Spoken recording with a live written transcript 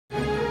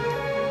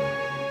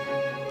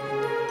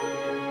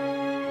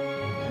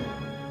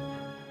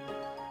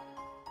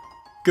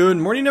Good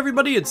morning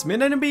everybody, it's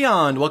Midnight and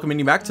Beyond, welcoming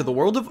you back to the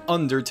world of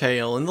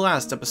Undertale. In the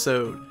last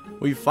episode,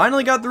 we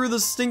finally got through the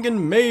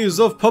stinking maze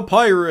of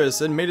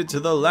papyrus and made it to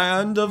the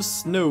land of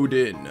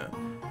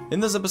Snowdin. In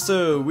this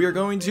episode, we are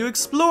going to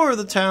explore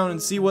the town and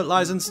see what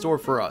lies in store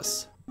for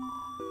us.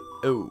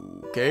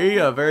 Okay,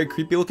 a very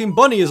creepy looking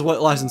bunny is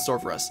what lies in store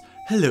for us.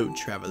 Hello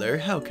traveler,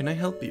 how can I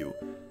help you?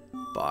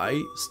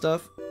 Buy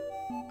stuff,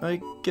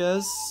 I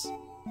guess?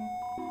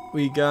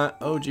 We got,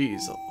 oh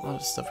geez, a lot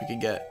of stuff we can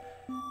get.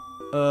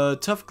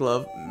 Tough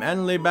glove,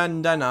 manly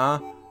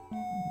bandana,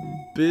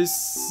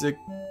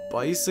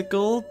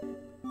 bicycle,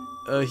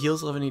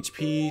 heals 11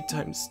 HP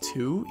times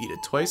 2, eat it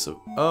twice,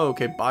 oh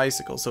okay,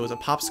 bicycle, so it's a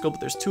popsicle, but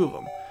there's two of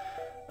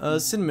them.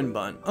 Cinnamon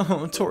bun,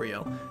 oh,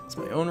 Toriel, it's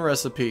my own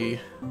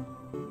recipe.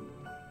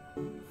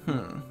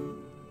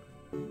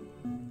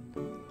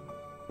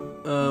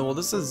 Well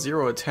this says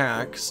 0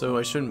 attack, so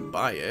I shouldn't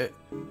buy it.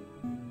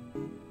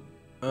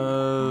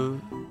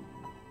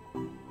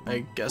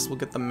 I guess we'll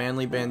get the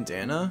manly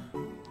bandana.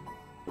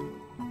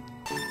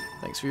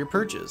 Thanks for your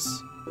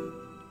purchase.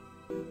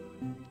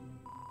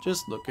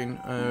 Just looking.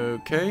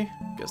 Okay,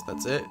 guess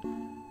that's it.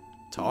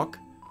 Talk.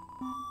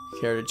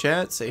 Care to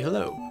chat? Say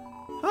hello.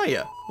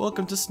 Hiya,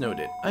 welcome to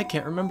Snowdin. I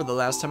can't remember the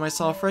last time I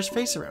saw a fresh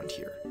face around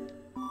here.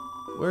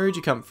 Where'd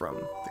you come from?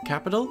 The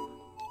capital?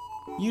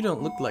 You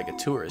don't look like a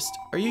tourist.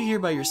 Are you here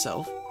by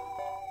yourself?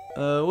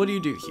 What do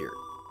you do here?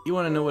 You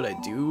want to know what I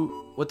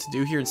do? What to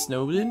do here in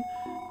Snowdin?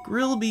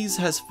 Grillby's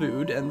has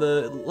food, and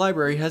the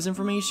library has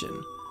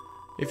information.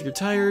 If you're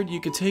tired,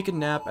 you could take a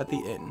nap at the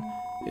inn.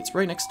 It's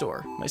right next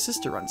door. My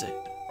sister runs it.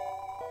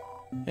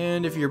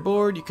 And if you're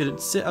bored, you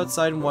could sit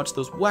outside and watch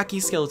those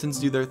wacky skeletons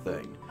do their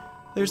thing.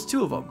 There's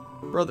two of them.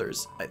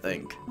 Brothers, I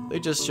think. They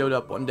just showed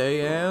up one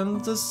day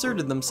and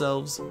asserted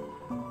themselves.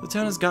 The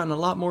town has gotten a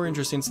lot more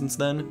interesting since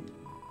then.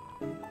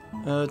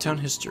 Town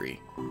history.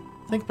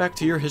 Think back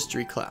to your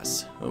history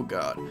class. Oh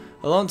god.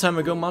 A long time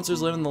ago,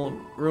 monsters lived in the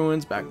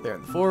ruins back there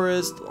in the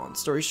forest. Long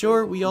story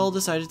short, we all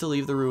decided to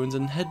leave the ruins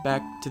and head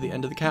back to the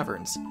end of the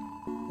caverns.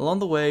 Along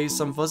the way,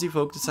 some fuzzy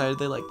folk decided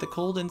they liked the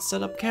cold and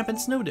set up camp in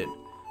Snowdin.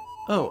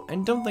 Oh,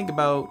 and don't think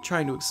about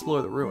trying to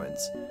explore the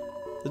ruins.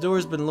 The door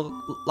has been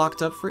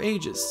locked up for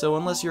ages, so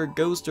unless you're a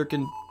ghost or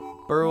can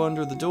burrow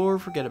under the door,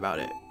 forget about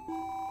it.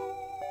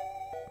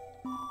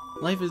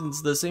 Life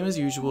is the same as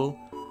usual,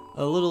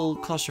 a little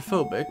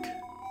claustrophobic.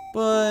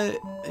 But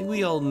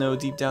we all know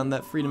deep down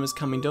that freedom is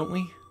coming, don't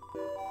we?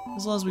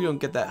 As long as we don't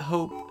get that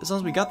hope, as long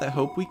as we got that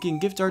hope, we can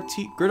grit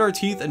our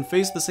teeth and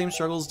face the same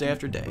struggles day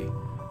after day.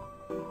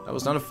 That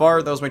was not a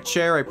fart, that was my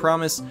chair, I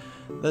promise.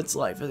 That's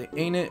life,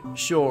 ain't it?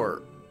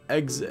 Sure.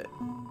 Exit.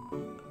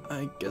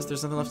 I guess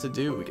there's nothing left to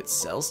do. We could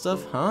sell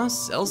stuff, huh?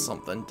 Sell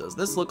something. Does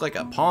this look like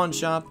a pawn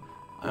shop?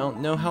 I don't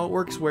know how it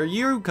works where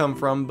you come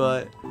from,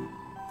 but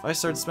if I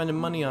start spending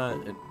money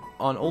on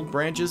old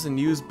branches and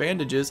used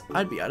bandages,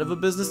 I'd be out of a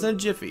business in a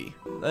jiffy.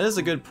 That is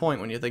a good point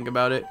when you think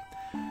about it.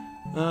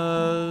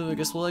 I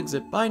guess we'll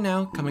exit. Bye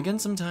now. Come again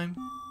sometime.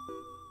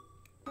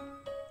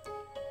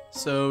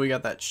 So we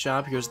got that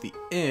shop. Here's the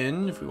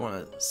inn if we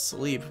want to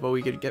sleep, but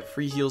we could get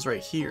free heals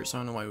right here, so I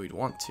don't know why we'd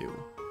want to.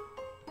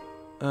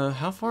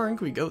 How far in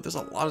can we go? There's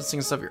a lot of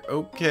stinking stuff here.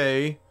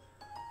 Okay.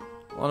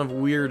 A lot of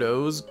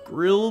weirdos.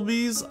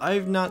 Grillby's?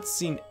 I've not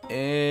seen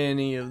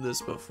any of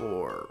this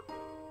before.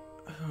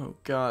 Oh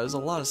god, there's a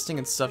lot of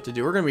stinking stuff to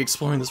do. We're gonna be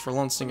exploring this for a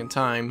long stinking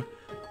time.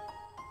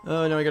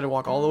 Oh, now I gotta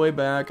walk all the way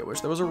back. I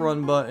wish there was a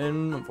run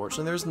button.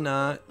 Unfortunately, there's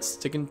not.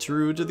 Sticking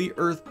true to the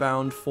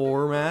Earthbound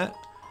format.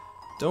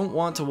 Don't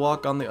want to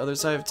walk on the other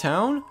side of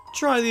town?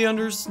 Try the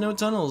under snow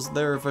tunnels.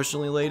 They're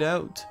officially laid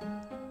out.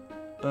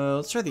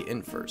 Let's try the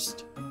inn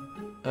first.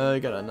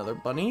 Got another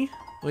bunny.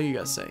 What do you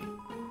guys say?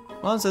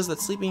 Mom says that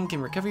sleeping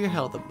can recover your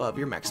health above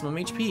your maximum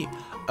HP.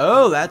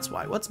 Oh, that's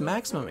why. What's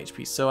maximum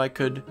HP? So I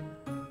could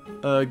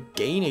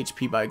gain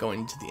HP by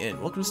going to the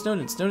inn. Welcome to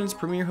Snowdin, Snowdin's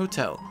premier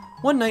hotel.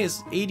 One night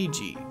is 80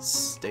 G.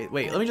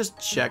 Wait, let me just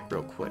check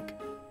real quick.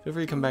 Feel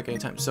free to come back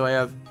anytime. So I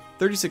have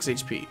 36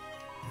 HP.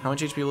 How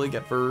much HP will I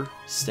get for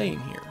staying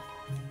here?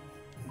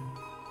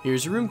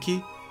 Here's your room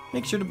key.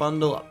 Make sure to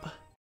bundle up.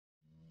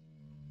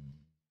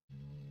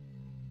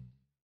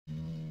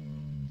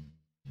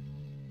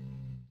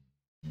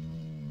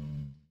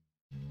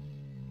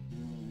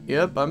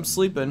 Yep, I'm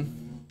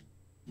sleeping.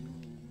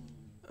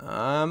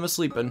 I'm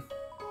a-sleeping.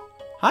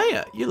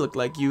 Hiya, you look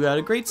like you had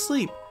a great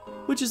sleep,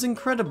 which is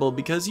incredible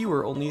because you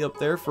were only up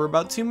there for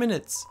about 2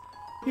 minutes.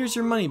 Here's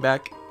your money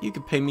back. You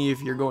could pay me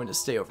if you're going to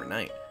stay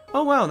overnight.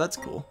 Oh wow, that's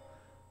cool.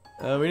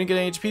 We didn't get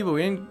any HP, but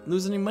we didn't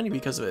lose any money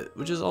because of it,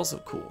 which is also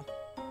cool.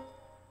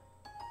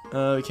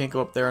 We can't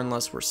go up there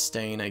unless we're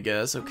staying, I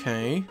guess.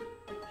 Okay.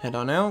 Head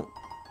on out.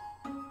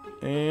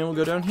 And we'll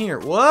go down here.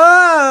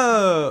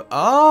 Whoa!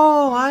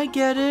 Oh, I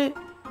get it.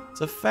 It's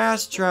a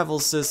fast travel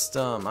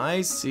system. I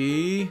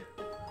see.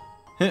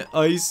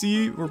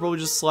 Icy. We're probably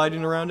just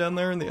sliding around down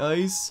there in the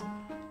ice.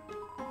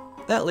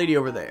 That lady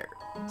over there.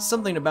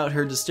 Something about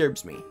her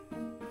disturbs me.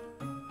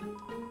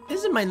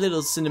 Isn't my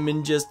little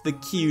Cinnamon just the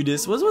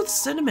cutest? What's with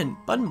Cinnamon?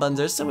 Bun buns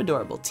are so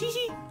adorable.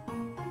 Teehee.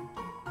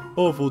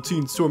 Awful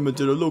teens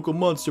tormented a local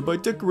monster by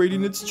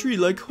decorating its tree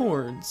like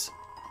horns.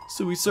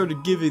 So we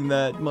started giving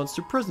that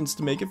monster presents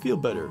to make it feel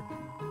better.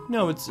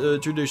 Now it's a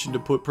tradition to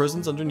put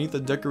presents underneath a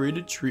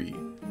decorated tree.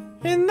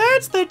 And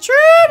that's the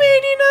true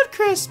meaning of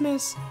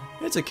Christmas.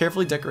 It's a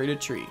carefully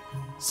decorated tree.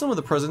 Some of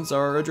the presents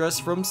are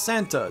addressed from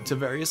Santa to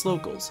various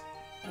locals.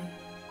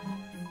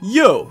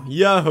 Yo,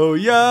 yahoo,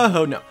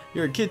 yahoo. No,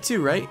 you're a kid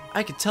too, right?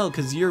 I could tell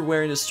because you're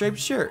wearing a striped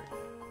shirt.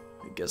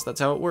 I guess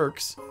that's how it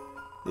works.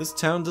 This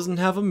town doesn't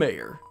have a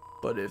mayor,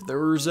 but if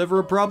there's ever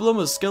a problem,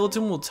 a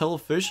skeleton will tell a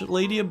fish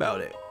lady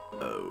about it.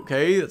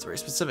 Okay, that's very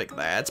specific.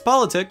 That's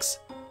politics.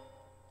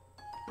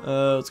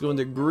 Let's go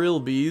into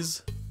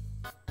Grillby's.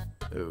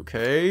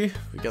 Okay,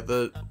 we got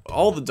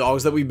all the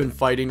dogs that we've been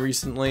fighting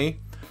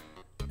recently,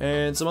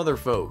 and some other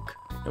folk.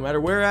 No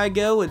matter where I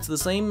go, it's the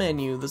same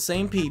menu, the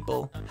same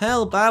people.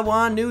 Help, I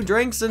want new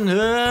drinks and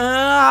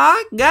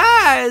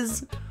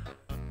guys!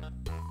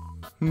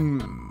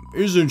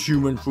 Isn't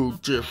human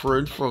food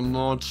different from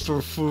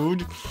monster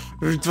food?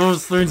 It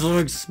does things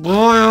like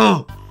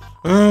spoil!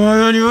 And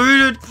when you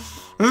eat it,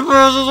 it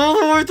passes all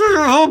the way through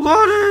your whole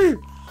body!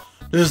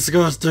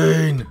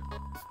 Disgusting!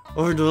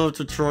 I'd love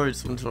to try it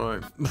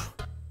sometime.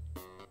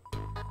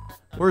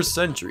 We're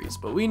sentries,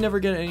 but we never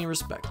get any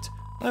respect.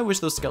 I wish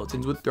those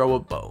skeletons would throw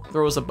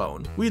us a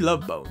bone. We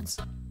love bones.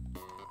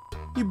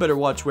 You better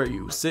watch where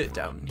you sit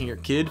down here,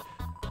 kid,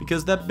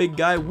 because that big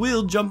guy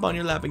will jump on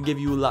your lap and give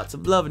you lots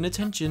of love and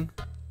attention.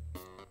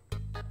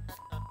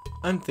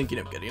 I'm thinking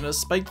of getting a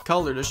spiked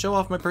collar to show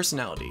off my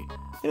personality.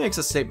 It makes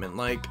a statement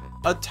like,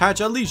 attach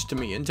a leash to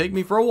me and take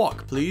me for a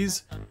walk,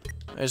 please.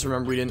 I just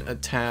remember we didn't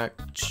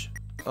attach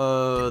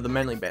the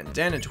manly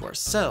bandana to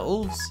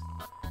ourselves.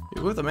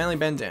 With a manly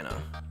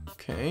bandana.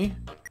 Okay.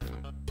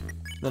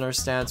 Then our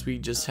stats, we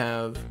just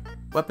have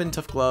weapon,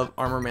 tough glove,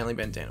 armor, manly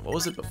bandana. What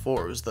was it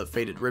before? It was the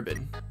faded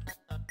ribbon.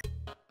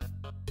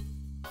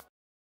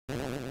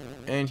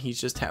 And he's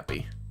just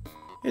happy.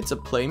 It's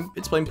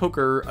playing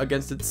poker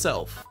against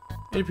itself.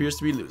 It appears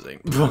to be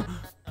losing.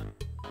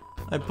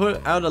 I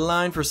put out a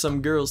line for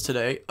some girls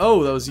today.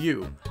 Oh, that was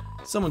you.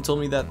 Someone told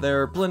me that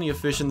there are plenty of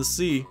fish in the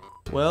sea.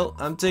 Well,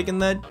 I'm taking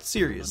that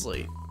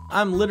seriously.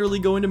 I'm literally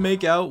going to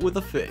make out with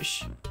a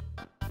fish.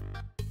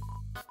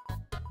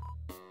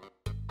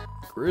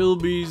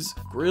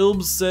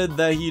 Grillbs said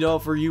that he'd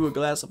offer you a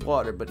glass of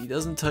water, but he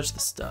doesn't touch the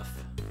stuff.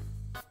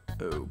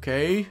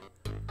 Okay.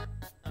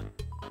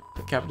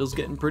 The capital's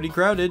getting pretty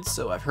crowded,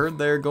 so I've heard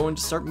they're going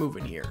to start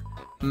moving here.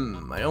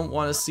 I don't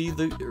want to see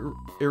the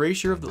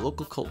erasure of the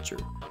local culture,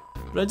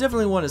 but I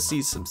definitely want to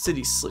see some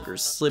city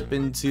slickers slip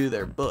into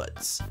their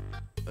butts.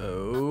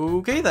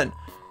 Okay then.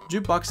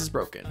 Jukebox is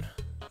broken.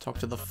 Talk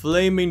to the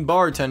flaming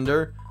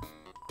bartender.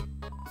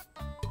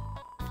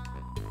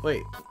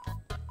 Wait.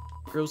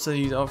 Grill said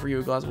he'd offer you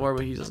a glass of water,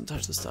 but he doesn't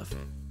touch the stuff.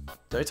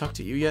 Did I talk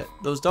to you yet?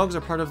 Those dogs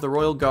are part of the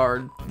Royal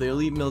Guard, the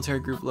elite military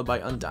group led by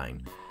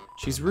Undyne.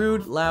 She's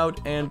rude, loud,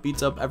 and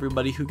beats up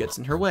everybody who gets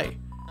in her way.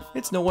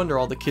 It's no wonder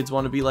all the kids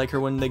want to be like her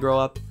when they grow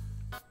up.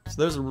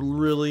 So there's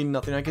really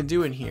nothing I can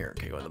do in here.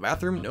 Okay, go to the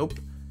bathroom? Nope.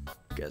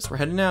 Guess we're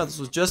heading out. This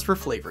was just for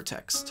flavor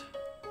text.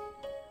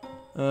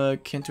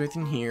 Can't do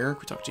anything here. Can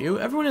we talk to you?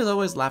 Everyone is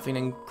always laughing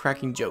and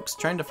cracking jokes,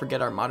 trying to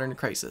forget our modern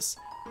crisis.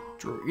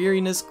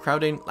 Dreariness,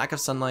 crowding, lack of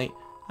sunlight.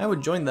 I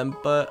would join them,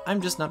 but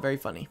I'm just not very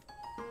funny.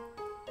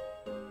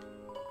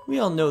 We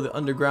all know the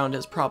underground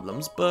has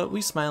problems, but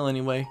we smile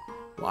anyway.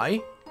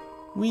 Why?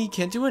 We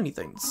can't do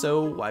anything,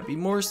 so why be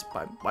morose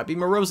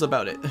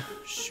about it?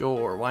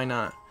 Sure, why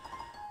not?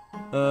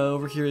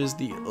 Over here is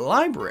the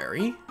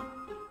library.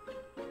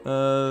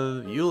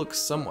 You look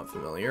somewhat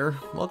familiar.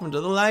 Welcome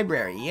to the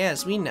library.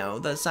 Yes, we know.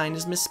 The sign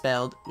is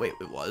misspelled. Wait,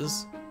 it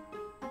was?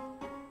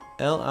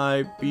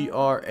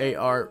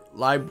 L-I-B-R-A-R,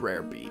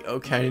 library.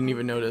 Okay, I didn't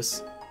even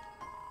notice.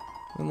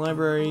 In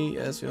library,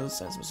 yes, I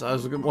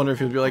was wondering if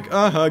he'd be like,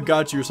 I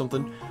got you or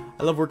something.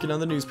 I love working on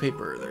the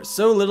newspaper. There's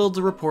so little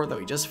to report that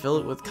we just fill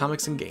it with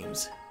comics and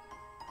games.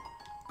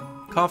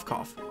 Cough,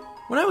 cough.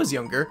 When I was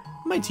younger,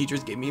 my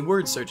teachers gave me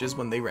word searches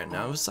when they ran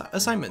out of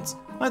assignments.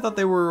 I thought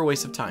they were a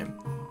waste of time.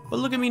 But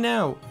look at me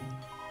now.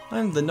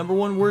 I'm the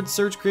 #1 word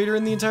search creator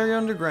in the entire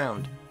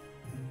underground.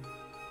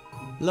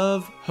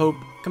 Love, hope,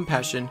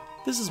 compassion.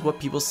 This is what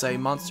people say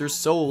monsters'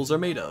 souls are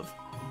made of.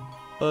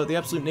 But the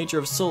absolute nature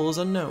of soul is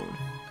unknown.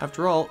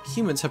 After all,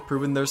 humans have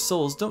proven their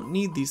souls don't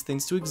need these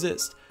things to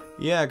exist.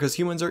 Yeah, because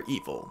humans are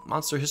evil.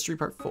 Monster History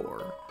Part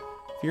 4.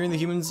 Fearing the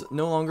humans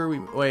no longer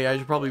wait, I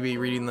should probably be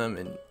reading them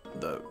in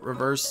the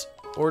reverse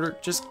order.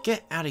 Just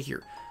get out of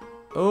here.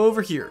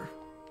 Over here.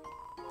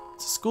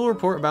 It's a school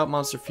report about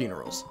monster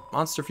funerals.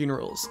 Monster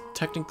funerals,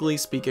 technically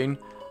speaking,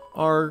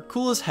 are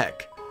cool as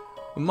heck.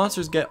 When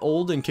monsters get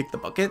old and kick the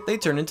bucket, they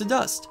turn into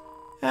dust.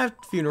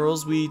 At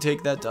funerals, we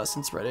take that dust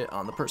and spread it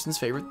on the person's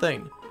favorite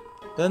thing.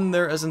 Then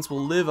their essence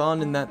will live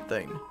on in that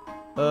thing.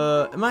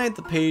 Am I at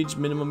the page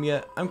minimum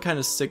yet? I'm kind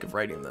of sick of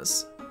writing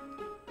this.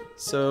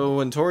 So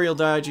when Toriel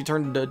died, she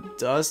turned into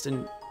dust,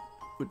 and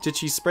did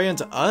she spray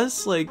onto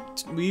us? Like,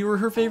 we were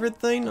her favorite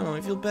thing? Oh,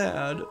 I feel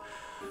bad.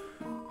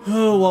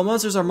 Oh, while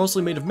monsters are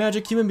mostly made of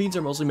magic, human beings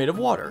are mostly made of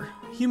water.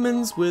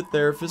 Humans, with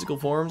their physical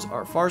forms,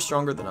 are far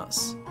stronger than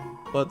us.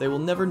 But they will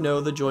never know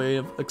the joy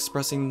of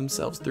expressing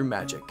themselves through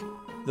magic.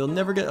 They'll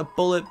never get a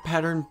bullet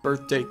pattern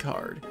birthday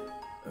card.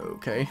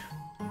 Okay.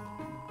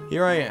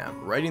 Here I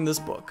am, writing this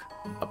book.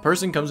 A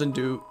person comes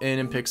in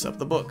and picks up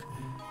the book.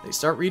 They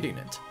start reading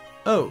it.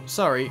 Oh,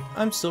 sorry,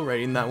 I'm still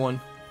writing that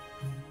one.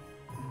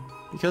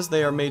 Because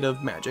they are made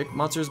of magic,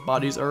 monsters'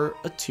 bodies are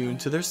attuned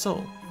to their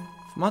soul.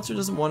 If a monster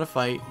doesn't want to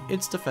fight,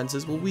 its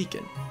defenses will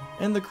weaken.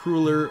 And the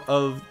crueler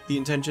the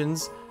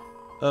intentions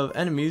of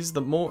enemies,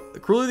 the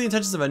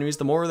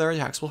more their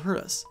attacks will hurt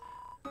us.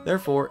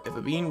 Therefore, if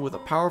a being with a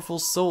powerful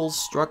soul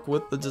struck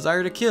with the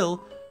desire to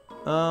kill,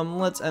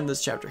 let's end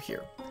this chapter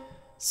here.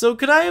 So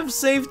could I have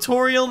saved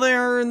Toriel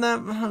there? And that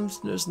I'm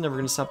just never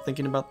gonna stop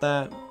thinking about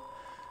that.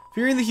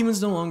 Fearing the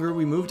humans no longer,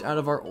 we moved out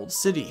of our old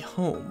city,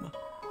 home.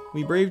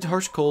 We braved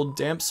harsh cold,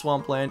 damp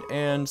swampland,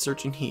 and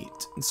scorching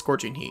heat,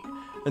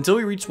 until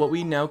we reached what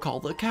we now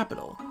call the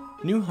capital.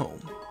 New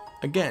home.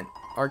 Again,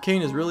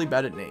 Arcane is really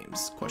bad at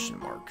names, question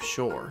mark,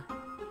 sure.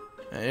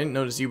 I didn't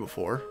notice you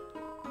before.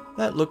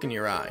 That look in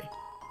your eye.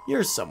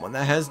 You're someone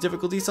that has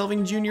difficulty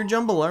solving Junior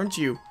Jumble, aren't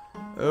you?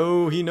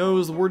 Oh, he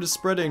knows the word is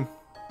spreading.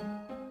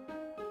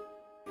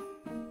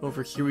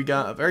 Over here we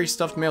got a very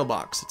stuffed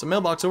mailbox. It's a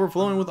mailbox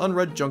overflowing with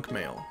unread junk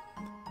mail.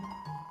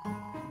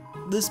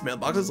 This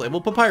mailbox is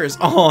labeled Papyrus.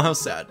 Oh, how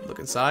sad. Look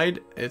inside.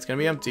 It's gonna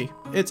be empty.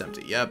 It's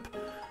empty, yep.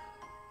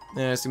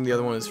 And I assume the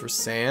other one is for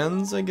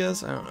Sans, I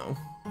guess? I don't know.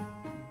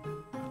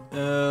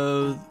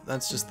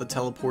 That's just the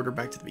teleporter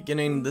back to the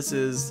beginning. This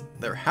is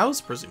their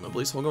house,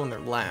 presumably, so we'll go in there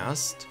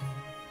last.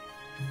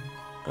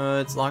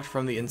 It's locked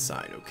from the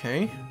inside,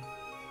 okay.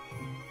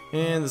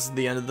 And this is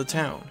the end of the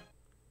town.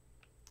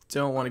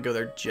 Don't want to go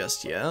there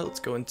just yet. Let's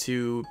go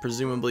into,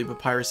 presumably,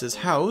 Papyrus's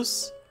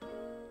house.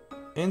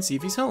 And see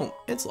if he's home.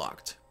 It's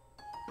locked.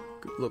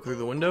 Look through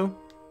the window.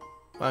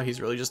 Wow,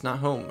 he's really just not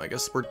home. I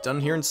guess we're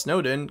done here in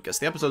Snowden. Guess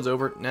the episode's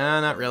over.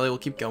 Nah, not really. We'll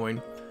keep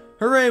going.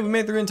 Hooray, we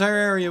made through the entire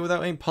area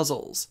without any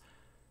puzzles.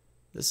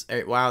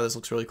 Wow, this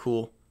looks really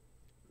cool.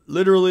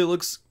 Literally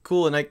looks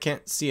cool and I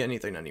can't see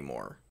anything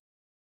anymore.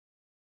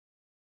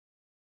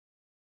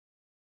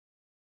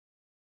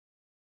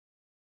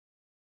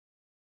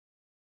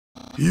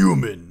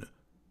 Human.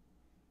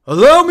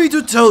 Allow me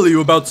to tell you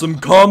about some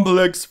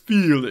complex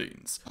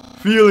feelings.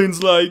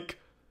 Feelings like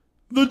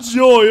the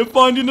joy of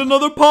finding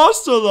another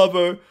pasta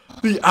lover,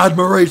 the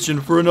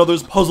admiration for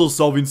another's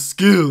puzzle-solving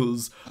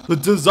skills, the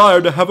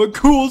desire to have a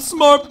cool,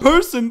 smart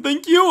person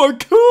think you are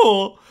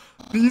cool.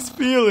 These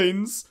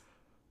feelings,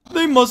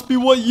 they must be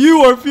what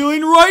you are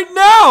feeling right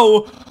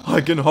now.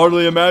 I can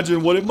hardly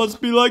imagine what it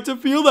must be like to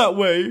feel that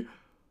way.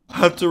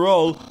 After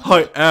all,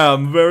 I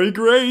am very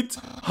great.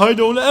 I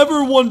don't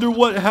ever wonder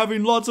what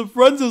having lots of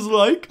friends is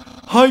like.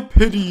 I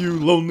pity you,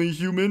 lonely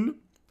human.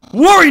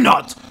 Worry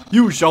not!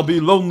 You shall be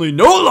lonely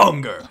no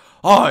longer!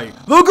 I,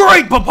 the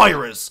great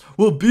Papyrus,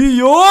 will be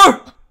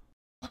your...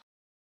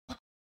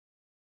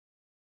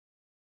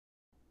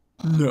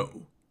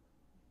 No.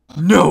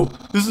 No,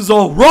 this is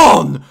all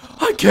wrong!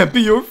 I can't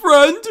be your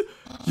friend!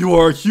 You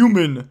are a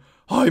human.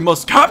 I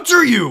must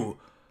capture you!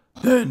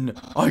 Then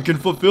I can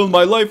fulfill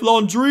my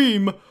lifelong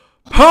dream.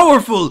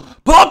 Powerful,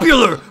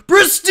 popular,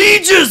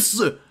 prestigious!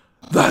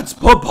 That's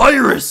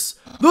Papyrus,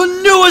 the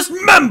newest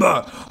member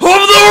of the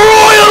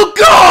Royal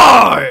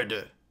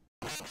Guard!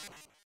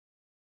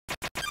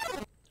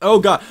 Oh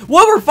god.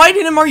 What? We're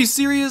fighting him? Are you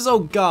serious? Oh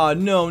god.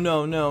 No,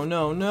 no, no,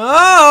 no, no!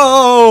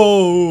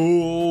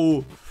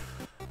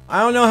 I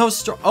don't know how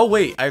strong. Oh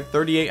wait, I have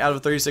 38 out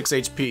of 36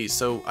 HP,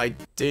 so I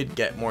did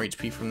get more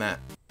HP from that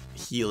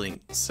healing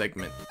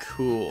segment.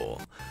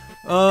 Cool.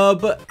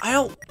 But I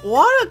don't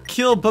want to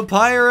kill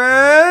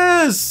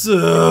Papyrus!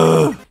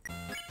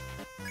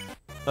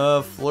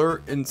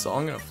 Flirt and so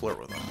I'm gonna flirt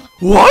with him.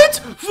 What?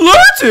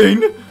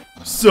 Flirting?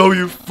 So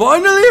you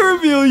finally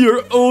reveal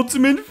your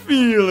ultimate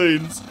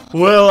feelings.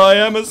 Well, I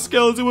am a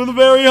skeleton with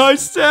very high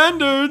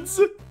standards.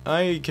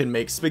 I can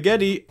make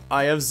spaghetti.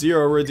 I have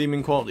 0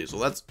 redeeming qualities.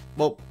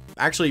 Well,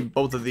 actually,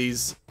 both of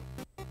these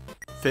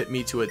fit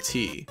me to a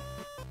T.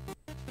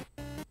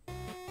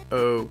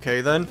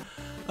 Okay, then.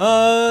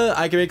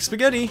 I can make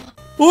spaghetti.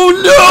 Oh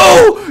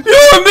no!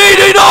 You're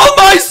meeting all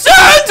my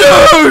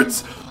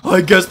standards!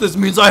 I guess this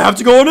means I have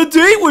to go on a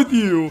date with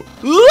you.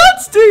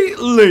 Let's date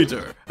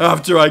later,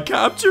 after I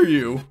capture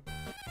you.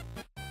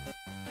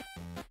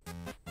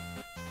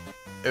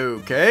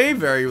 Okay,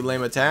 very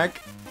lame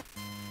attack.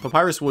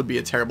 Papyrus would be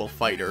a terrible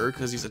fighter,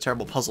 because he's a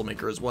terrible puzzle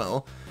maker as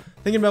well.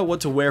 Thinking about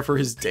what to wear for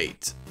his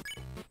date.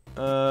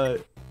 I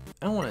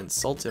don't want to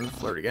insult him,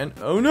 flirt again.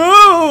 Oh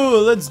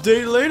no! Let's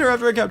date later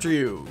after I capture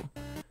you.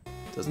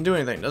 Doesn't do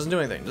anything, doesn't do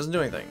anything, doesn't do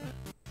anything.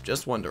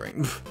 Just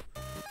wondering.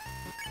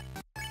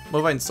 What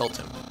if I insult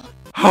him?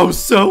 How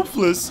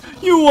selfless!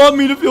 You want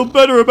me to feel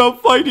better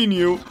about fighting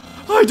you!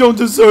 I don't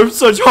deserve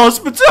such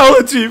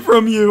hospitality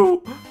from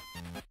you!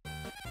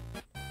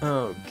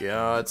 Oh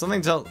god,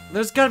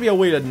 there's gotta be a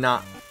way to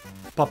not...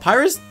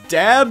 Papyrus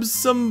dabs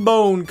some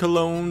bone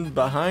cologne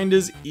behind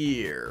his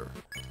ear.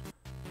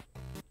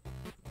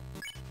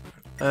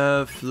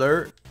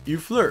 Flirt. You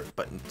flirt,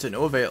 but to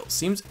no avail.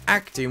 Seems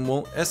acting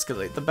won't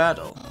escalate the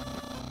battle.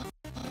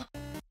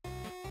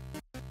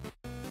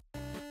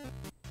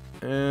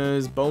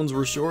 His bones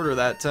were shorter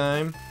that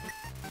time.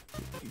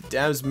 He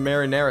dabs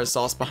marinara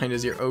sauce behind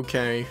his ear.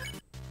 Okay.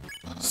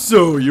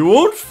 So you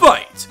won't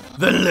fight?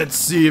 Then let's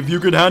see if you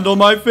can handle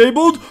my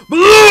fabled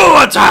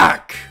blue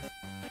attack!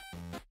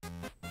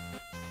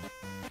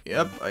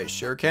 Yep, I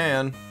sure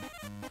can.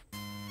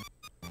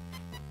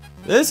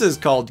 This is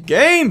called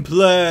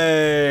gameplay!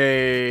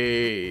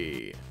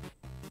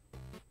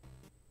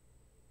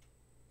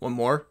 One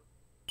more.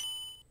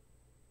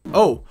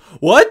 Oh,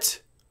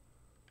 what?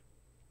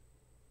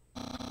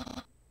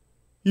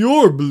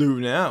 You're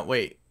blue now.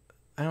 Wait,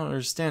 I don't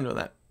understand what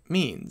that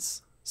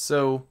means.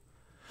 So,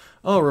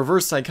 oh,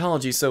 reverse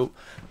psychology. So,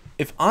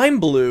 if I'm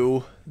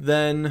blue,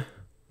 then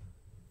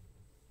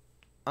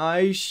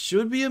I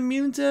should be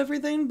immune to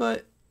everything,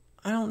 but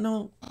I don't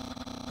know.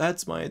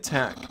 That's my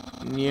attack.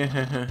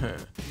 Yeah.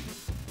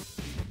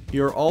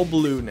 You're all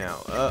blue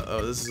now.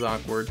 Uh-oh, this is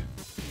awkward.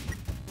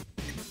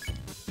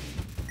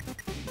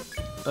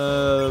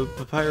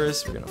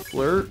 Papyrus, we're gonna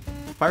flirt.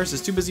 Papyrus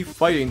is too busy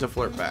fighting to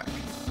flirt back.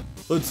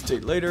 Let's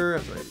date later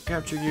after I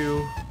capture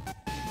you.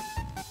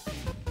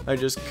 I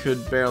just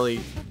could barely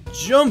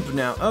jump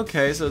now.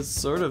 Okay, so it's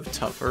sort of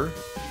tougher.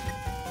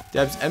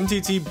 Dabs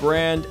MTT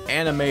brand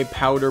anime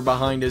powder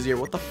behind his ear.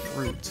 What the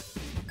fruit?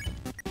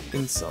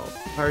 Insult.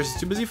 Papyrus is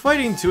too busy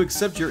fighting to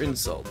accept your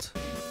insult.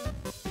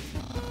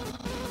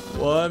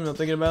 What? I'm not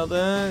thinking about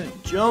that.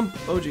 Jump.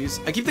 Oh, jeez.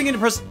 I keep thinking to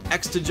press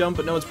X to jump,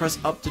 but no, it's press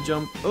up to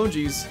jump. Oh,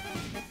 jeez.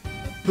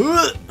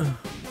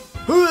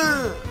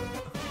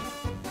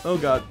 Oh,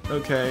 God.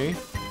 Okay.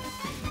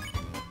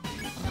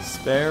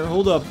 Spare.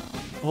 Hold up.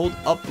 Hold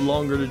up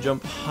longer to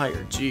jump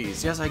higher.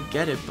 Jeez. Yes, I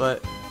get it,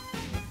 but...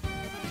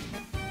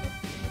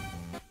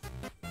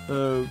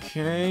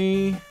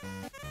 Okay.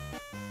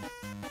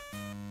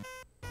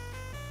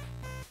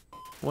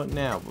 What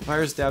now?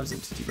 Papyrus dabs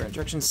into T brand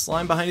direction.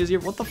 Slime behind his ear.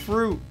 What the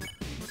fruit?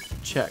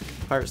 Check.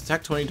 Papyrus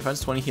attack 20,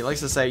 defense 20. He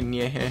likes to say,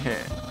 yeah.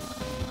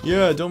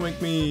 Yeah, don't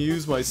make me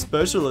use my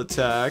special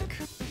attack.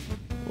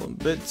 Well, a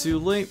bit too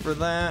late for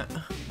that.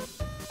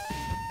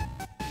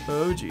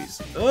 Oh,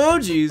 jeez. Oh,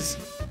 jeez.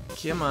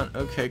 Come on.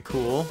 Okay,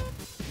 cool.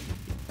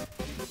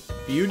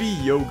 Beauty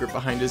yogurt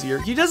behind his ear.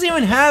 He doesn't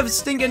even have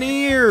stinking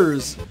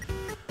ears.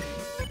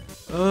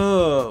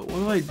 What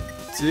do I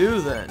do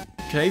then?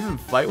 Can I even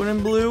fight when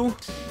I'm blue?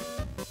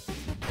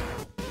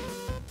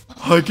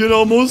 I can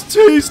almost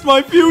taste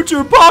my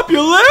future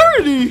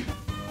popularity!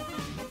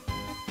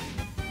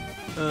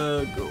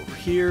 Go over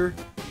here,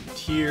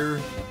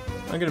 here.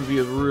 I'm gonna be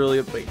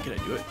really... Wait, can I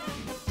do it?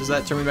 Does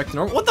that turn me back to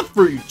normal? What the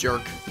fruit, you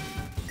jerk?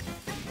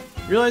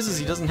 Realizes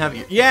he doesn't have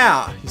ear.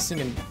 Yeah! He's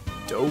singing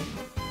dope.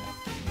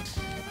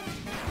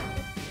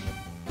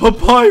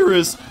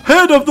 Papyrus,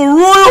 head of the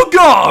Royal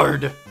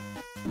Guard!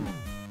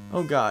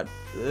 Oh god.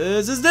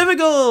 This is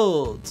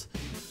difficult!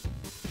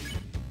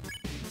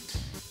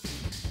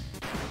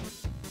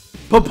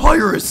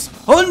 Papyrus,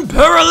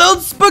 unparalleled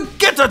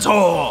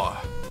spaghettator!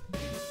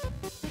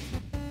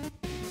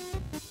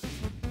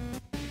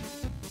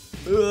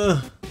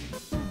 Ugh.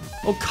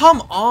 Oh,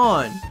 come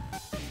on!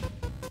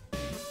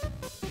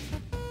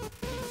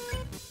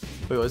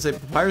 Wait, what is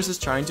it? Papyrus is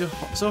trying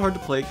so hard to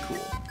play cool.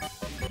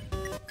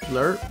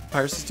 Flirt.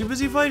 Papyrus is too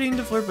busy fighting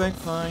to flirt back.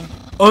 Fine.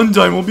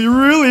 Undyne will be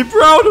really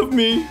proud of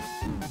me!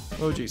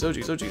 Oh jeez, oh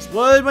jeez, oh jeez.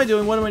 What am I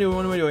doing? What am I doing?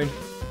 What am I doing?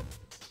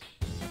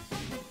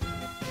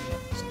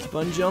 Just keep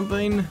on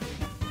jumping.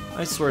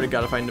 I swear to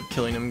god if I end up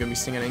killing him, I'm gonna be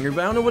singing angry,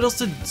 but I don't know what else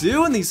to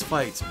do in these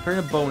fights. Preparing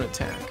a bone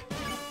attack.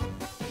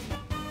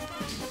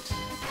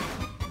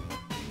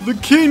 The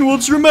king will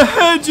trim a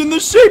hedge in the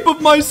shape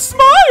of my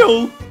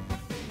smile!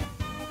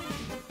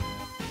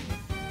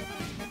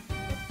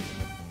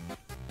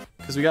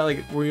 Because we got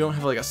like, we don't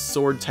have like a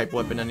sword type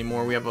weapon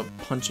anymore. We have a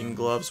punching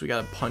glove, so we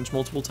gotta punch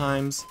multiple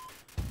times.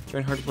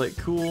 Trying hard to play it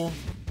cool.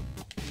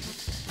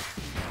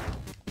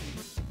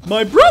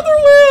 My brother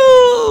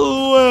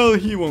will! Well,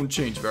 he won't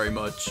change very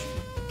much.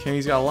 Okay,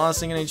 he's got a lot of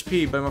singing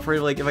HP, but I'm afraid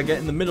like if I get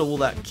in the middle, will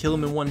that kill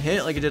him in one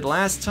hit like it did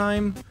last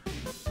time?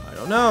 I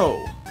don't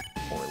know.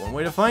 Only one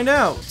way to find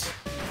out.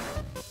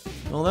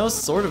 Well, that was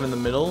sort of in the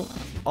middle.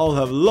 I'll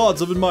have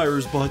lots of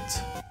admirers, but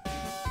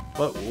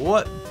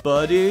what,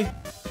 buddy?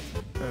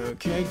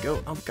 Okay,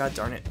 go. Oh, god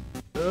darn it.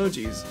 Oh,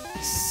 jeez.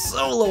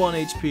 So low on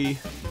HP.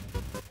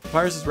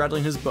 Papyrus is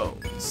rattling his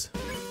bones.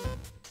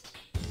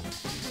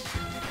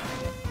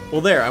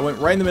 Well, there. I went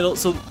right in the middle.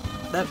 So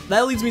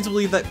that leads me to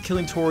believe that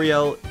killing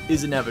Toriel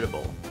is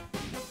inevitable.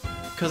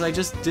 Because I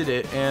just did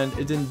it, and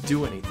it didn't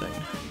do anything.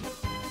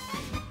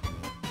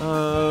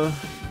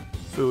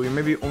 Foo,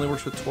 maybe it only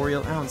works with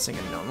Toriel. I don't think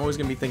I know. I'm always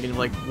going to be thinking of,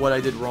 like, what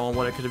I did wrong,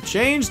 what I could have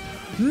changed.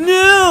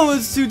 No!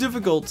 It's too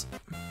difficult.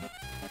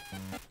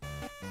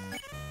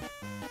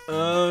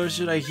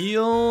 Should I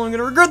heal? I'm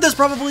gonna regret this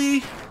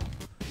probably!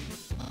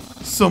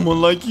 Someone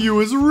like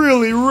you is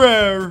really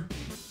rare!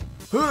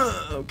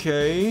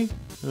 Okay.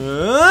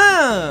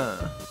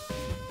 Oh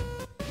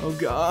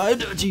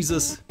god,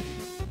 Jesus.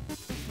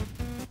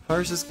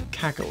 Papyrus is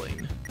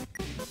cackling.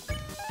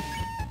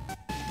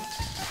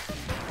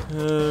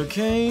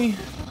 Okay.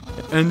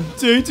 And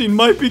dating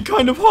might be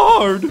kind of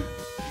hard.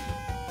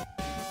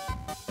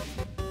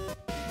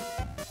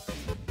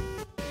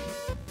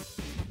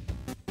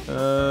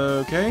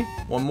 Okay,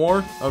 one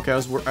more. Okay, I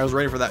was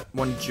ready for that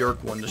one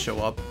jerk one to show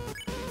up.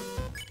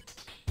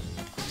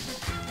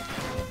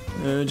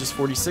 Just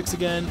 46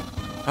 again.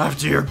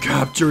 After you're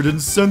captured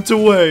and sent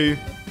away.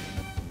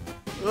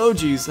 Oh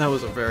geez, that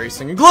was a very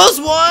singing close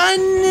one!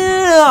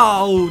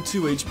 Oh,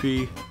 2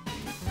 HP.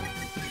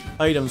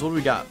 Items, what do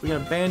we got? We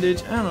got a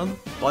bandage, I don't know,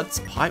 Butts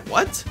Pie,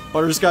 what?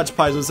 Butterscotch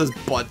Pie, so it says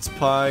Butts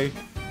Pie.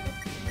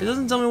 It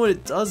doesn't tell me what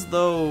it does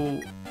though.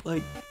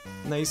 Like,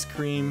 nice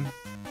cream.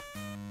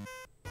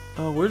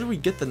 Oh, where did we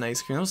get the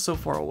nice cream? That was so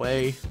far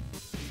away.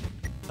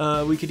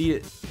 We could eat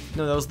it.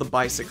 No, that was the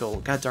bicycle.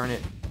 God darn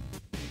it.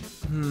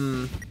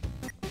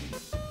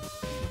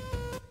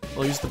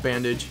 I'll use the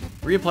bandage.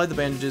 Reapply the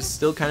bandages,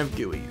 still kind of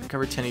gooey.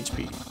 Recover 10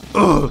 HP.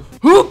 Ugh,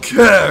 who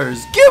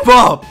cares? Give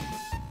up!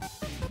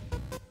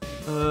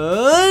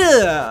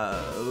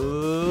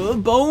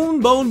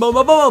 Bone.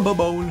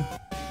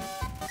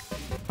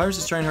 Papyrus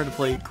is trying hard to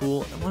play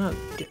cool. I want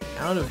to get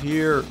out of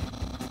here.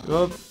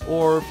 Go up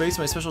or face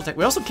my special attack.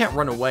 We also can't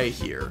run away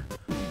here.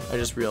 I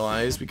just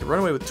realized we could run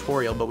away with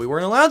Toriel, but we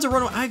weren't allowed to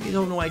run away. I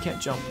don't know why I can't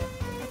jump.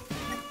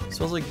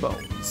 Smells like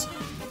bones.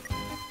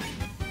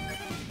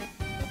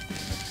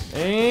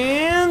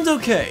 And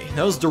okay,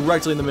 that was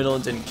directly in the middle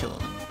and didn't kill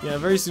him. Yeah,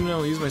 very soon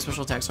I'll use my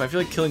special attack, so I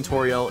feel like killing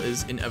Toriel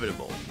is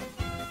inevitable.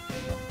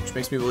 Which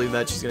makes me believe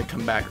that she's gonna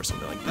come back or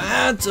something like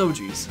that. Oh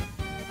jeez.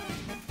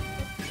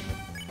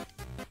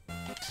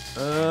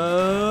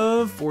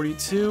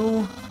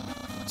 42.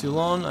 Too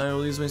long, I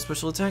will use my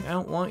special attack. I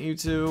don't want you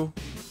to.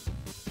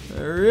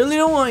 I really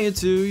don't want you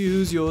to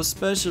use your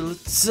special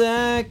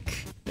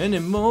attack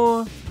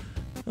anymore.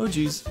 Oh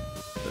jeez.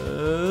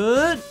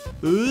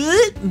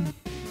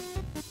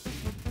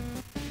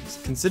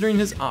 Considering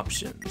his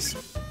options,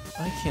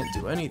 I can't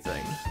do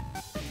anything.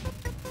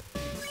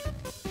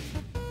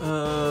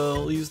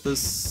 I'll use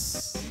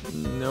this.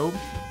 Nope.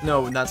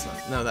 No, that's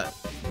not. No, that.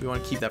 We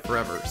want to keep that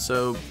forever.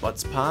 So,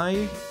 Butts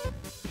Pie.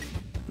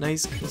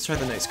 Nice. Let's try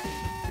the nice cream.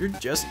 You're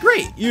just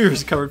great.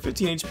 Yours covered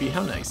 15 HP.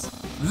 How nice.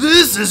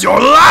 This is your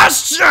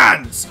last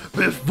chance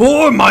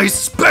before my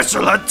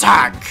special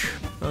attack.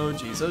 Oh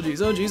jeez. Oh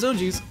jeez. Oh jeez. Oh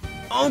jeez.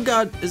 Oh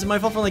god. Is it my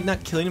fault for like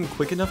not killing him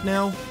quick enough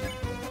now?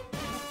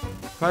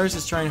 Papyrus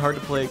is trying hard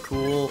to play it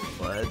cool.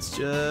 Let's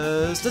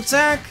just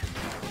attack.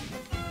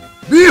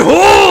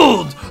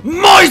 Behold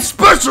my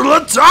special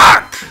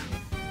attack.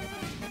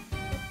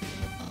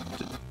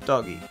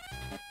 Doggy.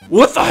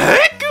 What the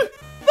heck?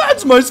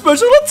 That's my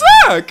special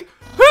attack!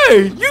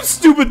 Hey, you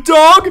stupid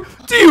dog!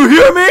 Do you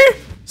hear me?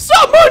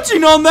 Stop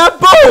munching on that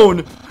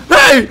bone!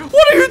 Hey,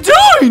 what are you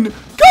doing?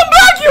 Come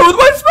back here with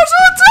my special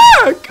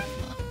attack!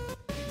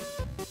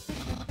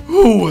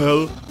 Oh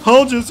well,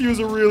 I'll just use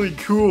a really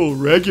cool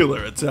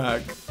regular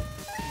attack.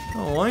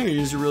 Oh, why don't you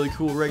use a really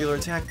cool regular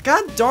attack?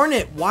 God darn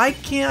it, why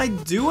can't I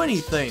do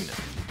anything?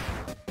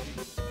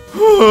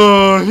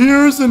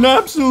 Here's an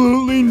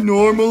absolutely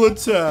normal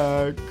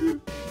attack.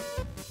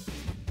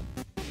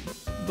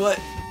 But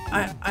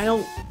I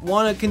don't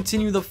want to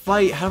continue the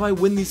fight. How do I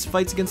win these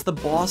fights against the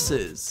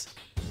bosses?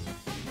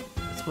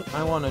 That's what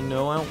I want to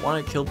know. I don't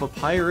want to kill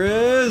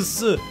Papyrus.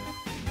 The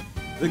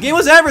game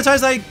was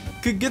advertised I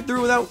could get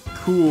through without.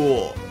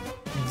 Cool.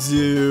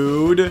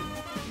 Dude.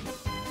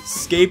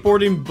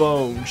 Skateboarding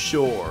bone,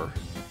 sure.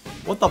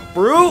 What the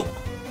fruit?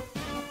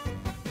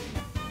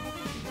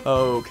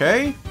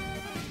 Okay.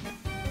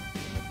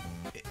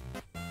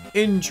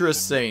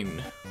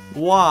 Interesting.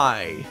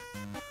 Why?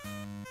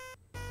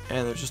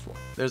 And there's just one.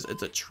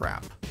 It's a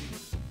trap.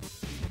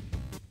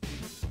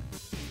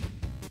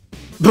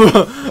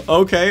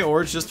 Okay,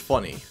 or it's just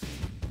funny.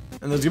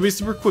 And there's gonna be a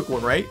super quick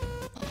one, right?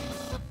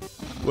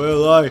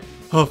 Well,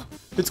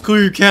 it's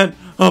clear you can't,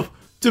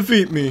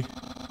 defeat me.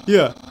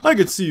 Yeah, I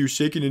could see you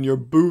shaking in your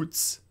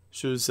boots.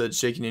 Should have said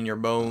shaking in your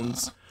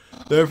bones.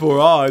 Therefore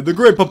I, the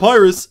great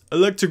Papyrus,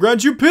 elect to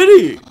grant you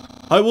pity.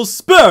 I will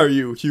spare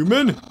you,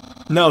 human.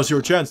 Now's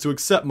your chance to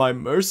accept my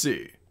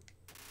mercy.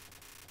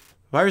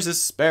 Papyrus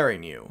is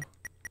sparing you.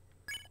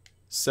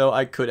 So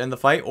I could end the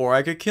fight, or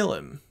I could kill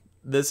him.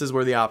 This is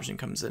where the option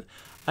comes in.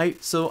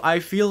 So I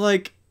feel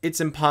like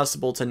it's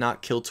impossible to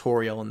not kill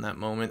Toriel in that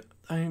moment.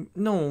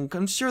 No,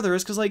 I'm sure there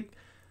is, because, like,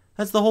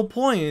 that's the whole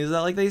point, is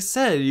that, like they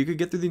said, you could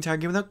get through the entire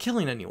game without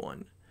killing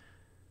anyone.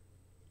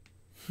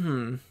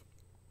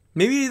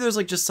 Maybe there's,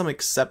 like, just some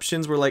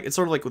exceptions where, like, it's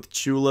sort of like with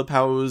Tulip,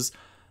 how it was,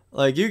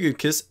 like, you could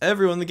kiss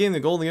everyone in the game. The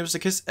goal in the game is to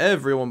kiss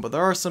everyone, but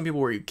there are some people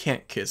where you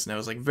can't kiss, and I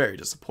was, like, very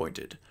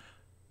disappointed.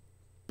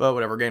 But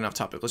whatever, getting off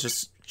topic. Let's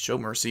just show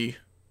mercy.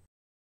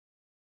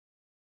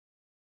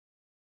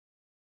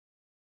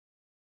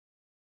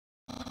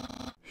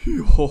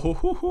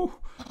 Yo,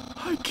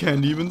 I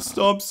can't even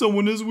stop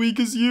someone as weak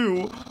as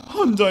you.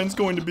 Undyne's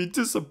going to be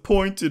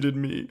disappointed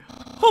in me.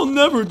 I'll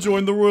never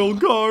join the Royal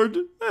Guard,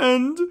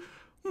 and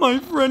my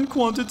friend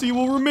quantity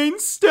will remain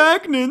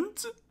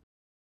stagnant.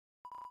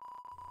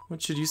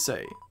 What should you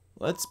say?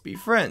 Let's be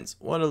friends.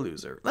 What a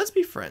loser. Let's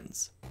be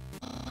friends.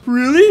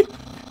 Really?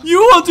 You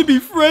want to be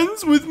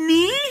friends with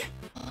me?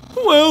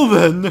 Well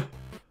then,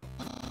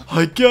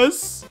 I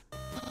guess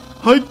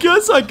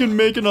I can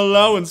make an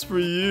allowance for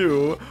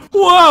you.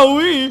 Wow,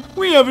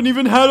 we haven't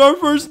even had our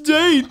first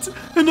date,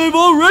 and I've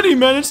already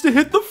managed to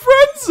hit the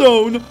friend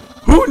zone.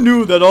 Who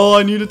knew that all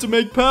I needed to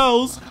make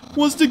pals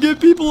was to give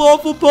people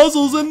awful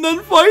puzzles and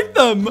then fight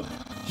them?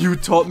 You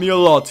taught me a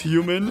lot,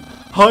 human.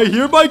 I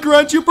hereby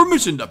grant you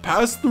permission to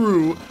pass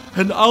through,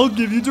 and I'll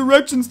give you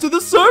directions to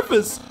the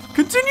surface.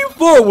 Continue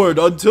forward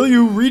until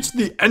you reach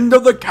the end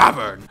of the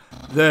cavern.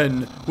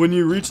 Then, when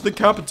you reach the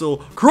capital,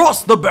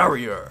 cross the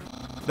barrier.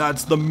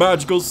 That's the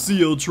magical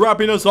seal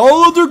trapping us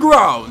all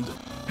underground.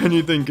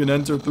 Anything can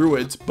enter through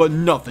it, but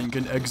nothing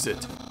can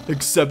exit.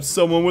 Except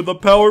someone with a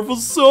powerful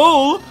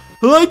soul,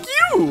 like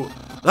you.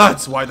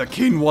 That's why the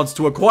king wants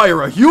to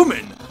acquire a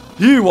human.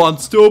 He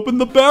wants to open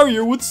the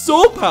barrier with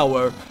soul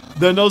power.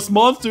 Then us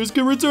monsters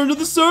can return to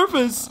the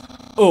surface.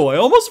 Oh, I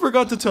almost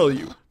forgot to tell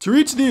you. To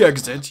reach the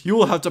exit, you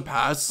will have to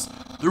pass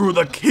through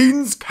the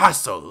king's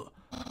castle.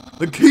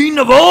 The king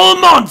of all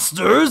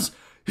monsters,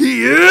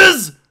 he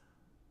is...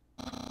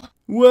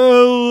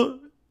 well,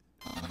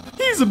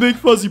 he's a big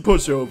fuzzy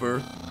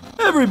pushover.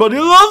 Everybody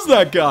loves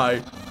that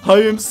guy.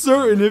 I am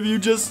certain if you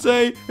just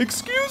say,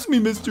 "Excuse me,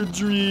 Mr.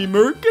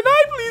 Dreamer, can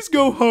I please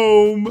go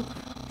home?"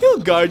 he'll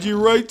guide you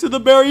right to the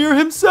barrier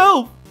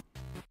himself.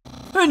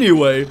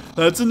 Anyway,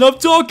 that's enough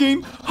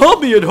talking. I'll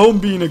be at home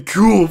being a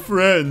cool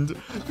friend.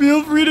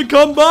 Feel free to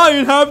come by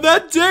and have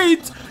that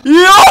date.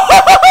 Yo!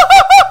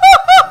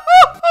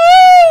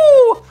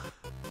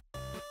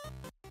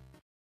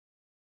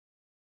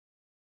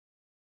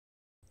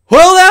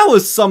 Well, that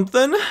was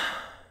something.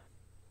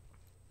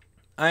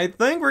 I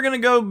think we're gonna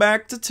go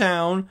back to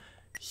town,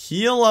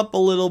 heal up a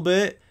little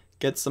bit,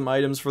 get some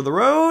items for the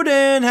road,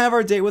 and have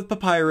our date with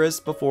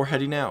Papyrus before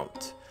heading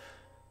out.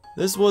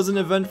 This was an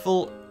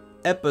eventful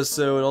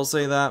episode, I'll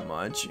say that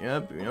much.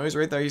 Yep, you know he's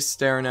right there, he's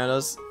staring at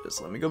us.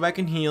 Just let me go back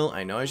and heal.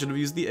 I know I should have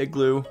used the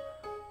igloo.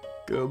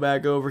 Go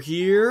back over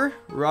here,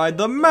 ride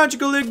the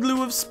magical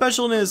igloo of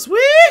specialness.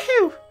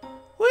 Woohoo!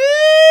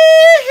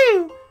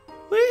 Woohoo!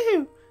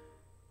 Woohoo!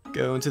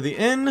 Go into the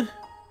inn.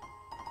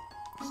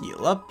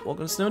 Heal up.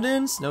 Welcome to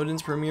Snowdin.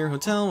 Snowdin's premier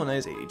hotel. When I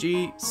is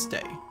 80G.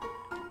 Stay.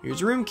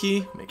 Here's your room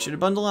key. Make sure to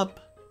bundle up.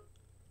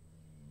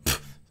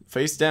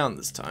 Face down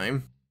this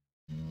time.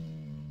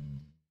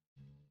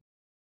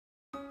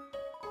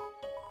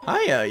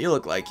 Hiya, you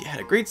look like you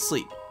had a great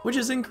sleep, which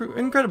is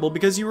incredible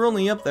because you were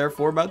only up there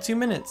for about 2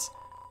 minutes.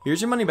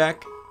 Here's your money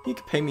back. You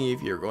can pay me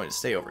if you're going to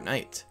stay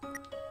overnight.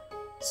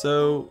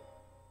 So,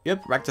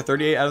 yep, back to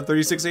 38 out of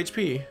 36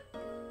 HP.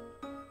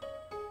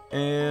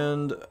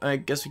 And I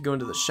guess we go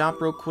into the shop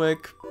real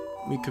quick.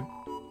 We could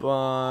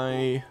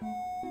buy...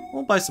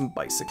 we'll buy some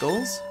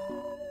bicycles.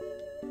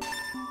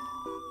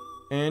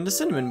 And a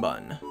cinnamon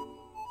bun.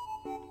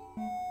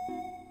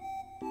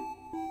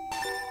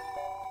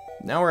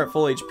 Now we're at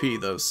full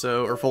HP though,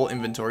 so... or full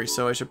inventory,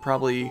 so I should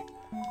probably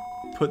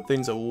put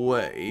things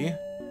away.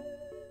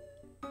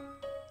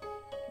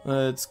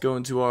 Let's go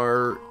into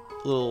our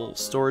little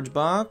storage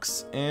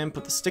box and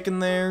put the stick in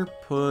there,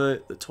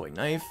 put the toy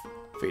knife,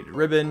 faded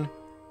ribbon,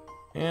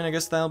 and I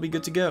guess that'll be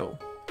good to go.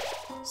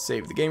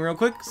 Save the game real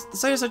quick. The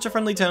sight of such a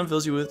friendly town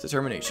fills you with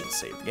determination.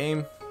 Save the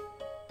game.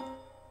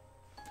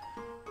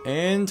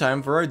 And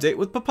time for our date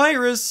with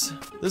Papyrus.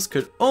 This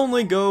could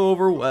only go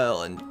over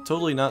well, and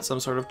totally not some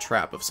sort of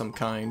trap of some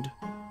kind.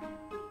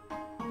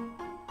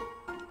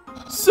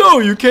 So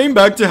you came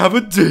back to have a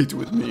date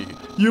with me.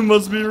 You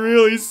must be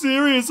really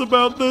serious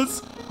about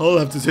this. I'll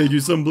have to take you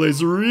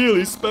someplace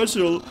really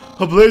special.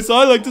 A place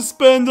I like to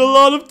spend a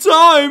lot of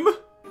time.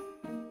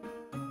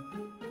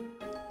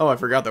 Oh, I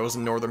forgot there was a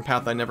northern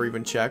path I never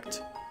even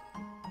checked.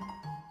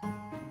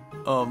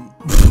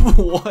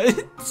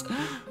 What?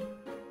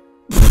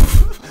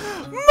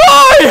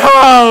 My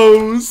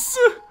house!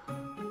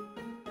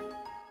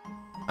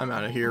 I'm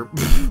out of here.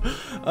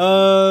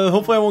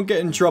 Hopefully I won't get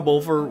in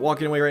trouble for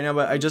walking away right now,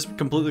 but I just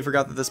completely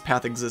forgot that this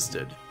path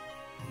existed.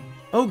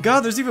 Oh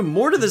god, there's even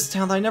more to this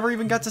town that I never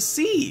even got to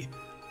see!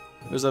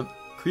 There's a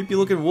creepy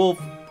looking wolf.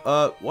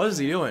 What is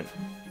he doing?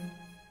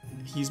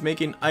 He's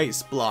making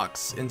ice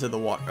blocks into the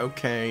water.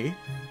 Okay.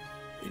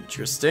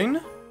 Interesting.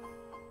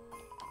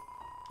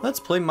 Let's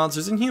play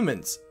Monsters and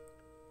Humans.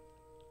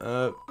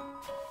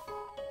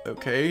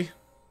 Okay.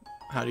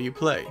 How do you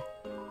play?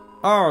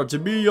 Ah, to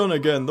be young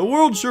again. The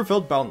world sure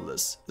felt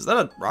boundless. Is that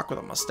a rock with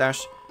a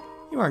mustache?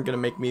 You aren't gonna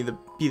make me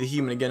be the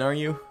human again, are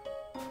you?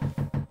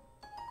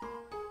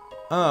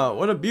 Ah,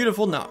 what a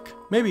beautiful knock.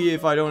 Maybe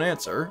if I don't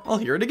answer, I'll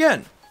hear it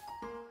again.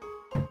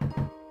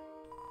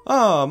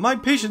 Ah, my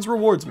patience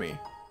rewards me.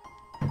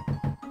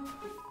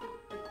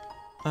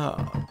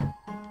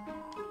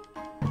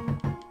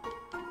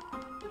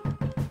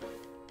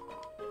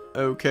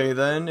 Okay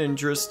then,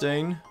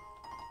 interesting.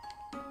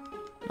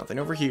 Nothing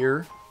over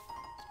here.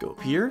 Let's go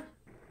up here.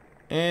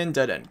 And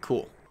dead end,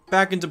 cool.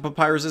 Back into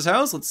Papyrus's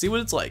house, let's see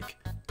what it's like.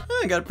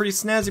 I got a pretty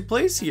snazzy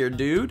place here,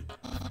 dude.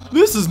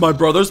 This is my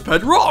brother's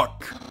pet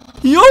rock.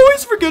 he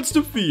always forgets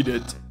to feed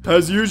it.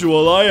 As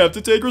usual, I have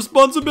to take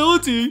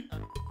responsibility.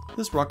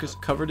 This rock is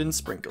covered in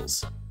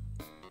sprinkles.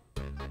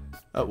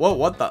 Whoa,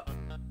 what the?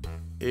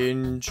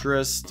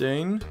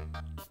 Interesting.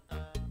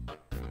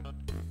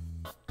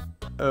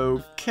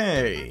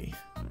 Okay.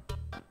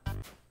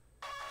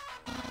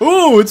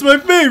 Oh, it's my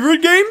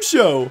favorite game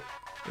show!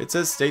 It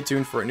says stay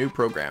tuned for a new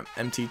program,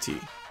 MTT.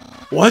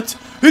 What?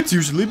 It's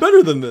usually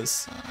better than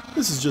this.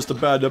 This is just a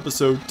bad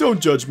episode, don't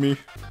judge me.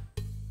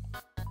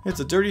 It's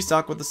a dirty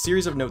sock with a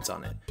series of notes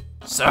on it.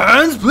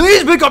 Sans,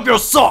 please pick up your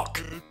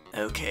sock!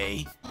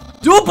 Okay.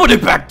 Don't put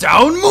it back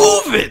down,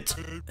 move it!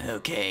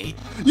 Okay.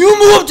 You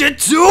moved it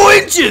 2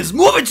 inches!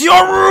 Move it to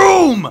your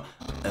room!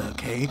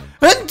 Okay.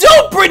 And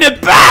don't bring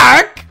it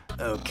back!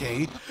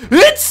 Okay.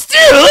 It's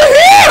still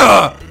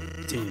here!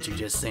 Didn't you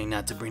just say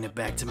not to bring it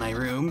back to my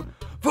room?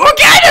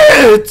 Forget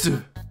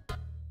it!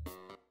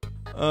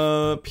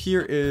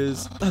 Here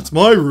is... That's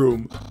my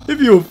room.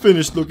 If you have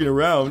finished looking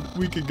around,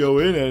 we could go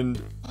in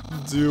and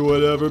do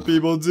whatever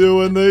people do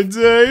when they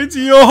date.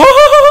 Yo!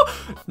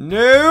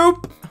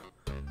 Nope!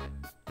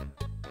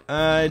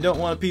 I don't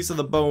want a piece of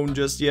the bone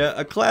just yet.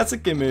 A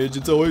classic image.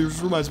 It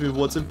always reminds me of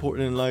what's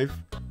important in life.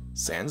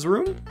 Sans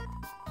room?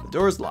 The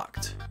door is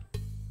locked.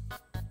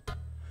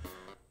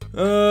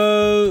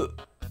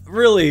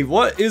 Really,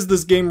 what is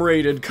this game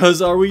rated?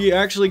 Cause are we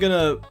actually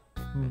gonna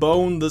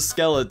bone the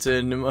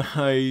skeleton?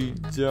 I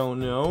don't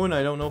know, and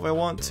I don't know if I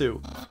want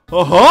to.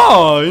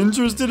 Aha!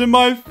 Interested in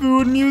my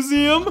food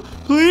museum?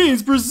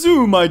 Please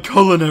pursue my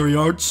culinary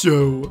art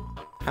show.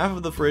 Half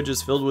of the fridge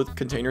is filled with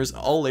containers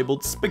all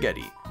labeled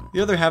spaghetti. The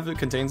other half of it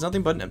contains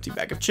nothing but an empty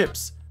bag of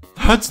chips.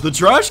 That's the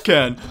trash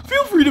can.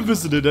 Feel free to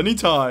visit it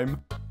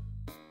anytime.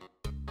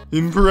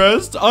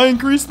 Impressed? I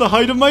increased the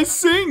height of my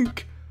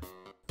sink.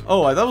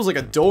 Oh, I thought it was like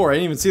a door. I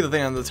didn't even see the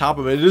thing on the top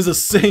of it. It is a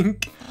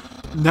sink.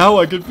 Now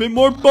I can fit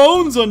more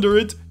bones under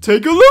it.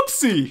 Take a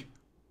look-see.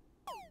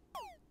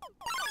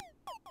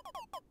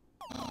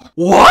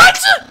 What?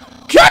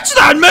 Catch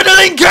that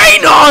meddling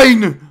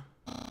canine!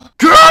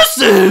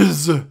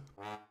 Curses!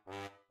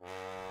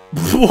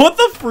 What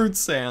the fruit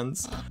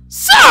sands?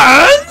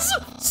 Sans!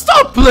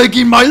 Stop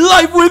plaguing my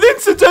life with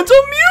incidental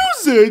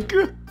music!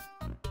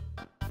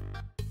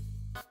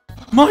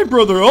 My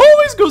brother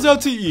always goes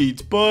out to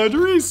eat, but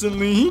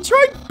recently he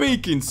tried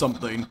baking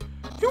something.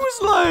 It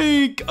was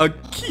like a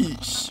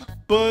quiche,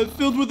 but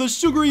filled with a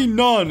sugary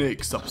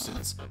non-egg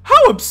substance.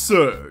 How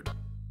absurd!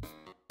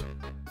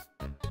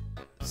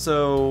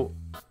 So,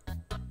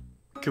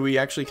 can we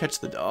actually catch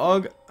the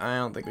dog? I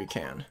don't think we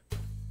can.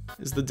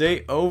 Is the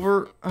date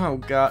over? Oh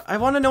god, I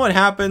want to know what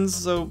happens,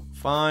 so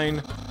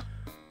fine.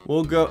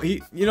 We'll go,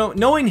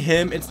 knowing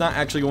him, it's not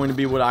actually going to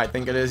be what I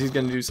think it is. He's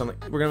going to do something,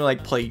 we're going to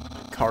like play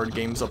card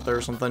games up there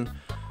or something.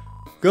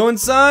 Go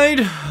inside,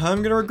 I'm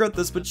going to regret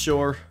this, but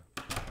sure.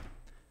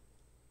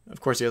 Of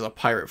course he has a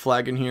pirate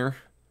flag in here.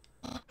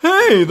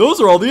 Hey,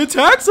 those are all the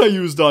attacks I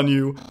used on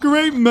you.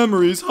 Great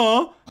memories,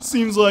 huh?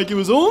 Seems like it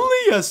was only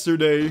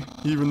yesterday,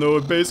 even though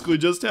it basically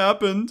just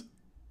happened.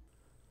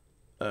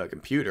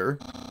 Computer?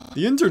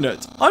 The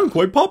internet. I'm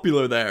quite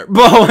popular there.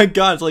 Oh my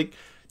god, it's like,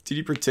 did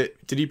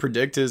he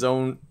predict his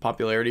own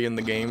popularity in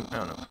the game? I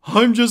don't know.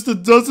 I'm just a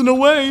dozen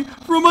away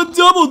from a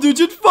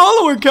double-digit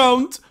follower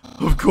count.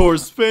 Of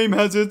course, fame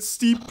has its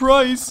steep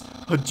price.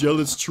 A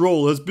jealous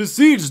troll has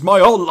besieged my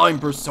online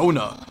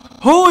persona,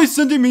 always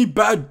sending me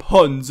bad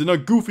puns in a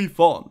goofy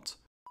font.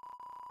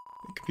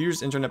 The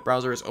computer's internet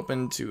browser is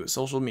open to a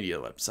social media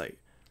website.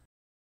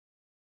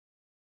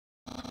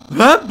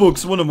 That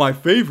book's one of my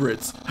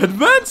favorites.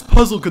 Advanced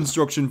Puzzle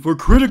Construction for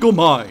Critical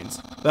Minds.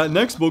 That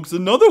next book's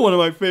another one of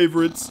my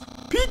favorites.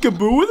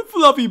 Peekaboo with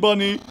Fluffy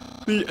Bunny.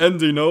 The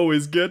ending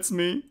always gets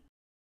me.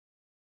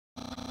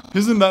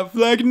 Isn't that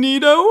flag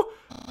neato?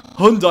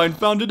 Undine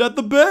found it at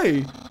the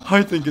bay.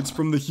 I think it's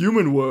from the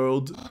human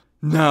world.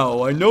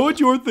 Now, I know what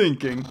you're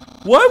thinking.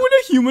 Why would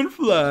a human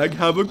flag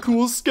have a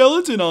cool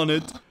skeleton on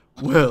it?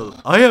 Well,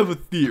 I have a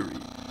theory.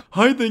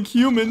 I think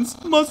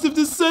humans must have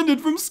descended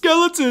from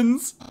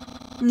skeletons.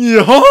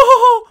 Yeah.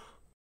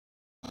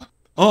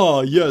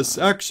 Ah, yes,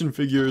 action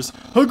figures.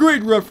 A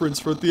great reference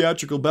for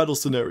theatrical battle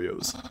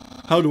scenarios.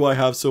 How do I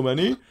have so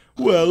many?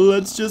 Well,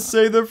 let's just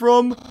say they're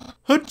from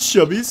a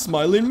chubby,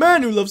 smiling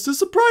man who loves to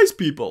surprise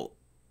people.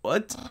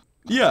 What?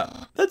 Yeah,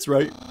 that's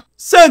right.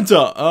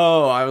 Santa!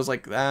 Oh, I was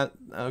like, that.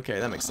 Okay,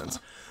 that makes sense.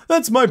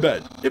 That's my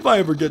bet. If I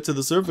ever get to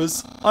the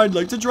surface, I'd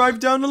like to drive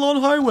down a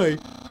long highway.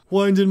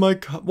 Wind in my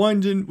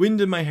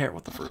hair,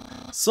 what the fruit?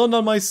 Sun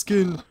on my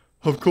skin.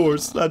 Of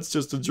course, that's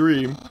just a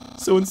dream.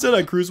 So instead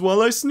I cruise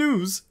while I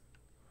snooze.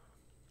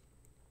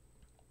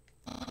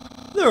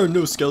 There are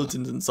no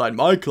skeletons inside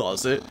my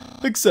closet,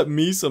 except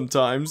me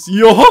sometimes.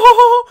 Yo!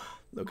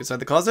 Look inside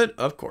the closet?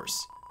 Of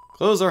course.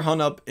 Clothes are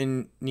hung up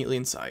neatly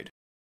inside.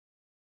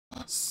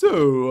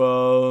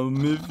 So,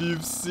 if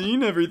you've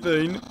seen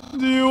everything,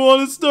 do you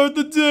want to start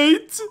the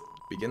date?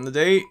 Begin the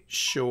date?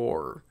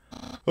 Sure.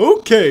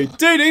 Okay,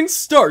 dating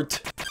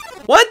start!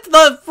 What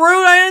the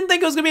fruit? I didn't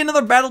think it was gonna be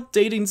another battle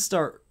dating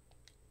start.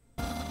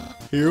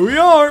 Here we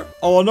are,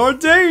 on our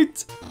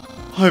date!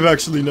 I've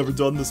actually never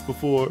done this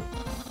before.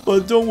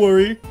 But don't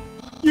worry,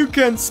 you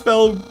can't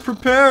spell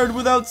prepared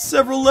without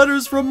several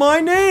letters from my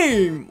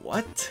name!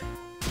 What?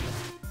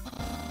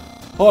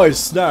 I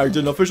snagged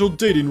an official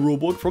dating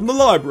rulebook from the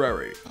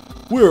library.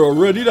 We're all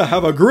ready to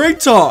have a great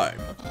time!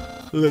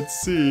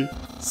 Let's see.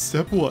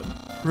 Step 1.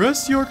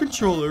 Press your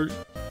controller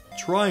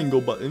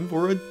triangle button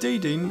for a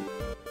dating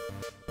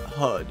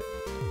HUD.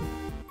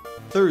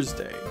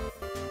 Thursday.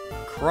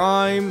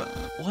 Crime.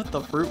 What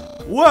the fruit?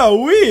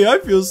 Wowee! I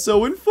feel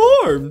so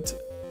informed!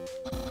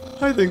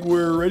 I think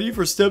we're ready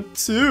for step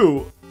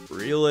 2.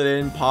 Reel it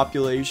in.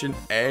 Population.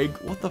 Egg.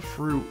 What the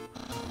fruit?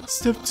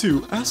 Step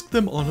 2. Ask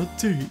them on a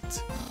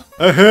date.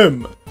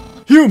 Ahem!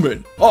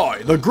 Human,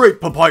 I, the Great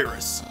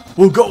Papyrus,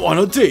 will go on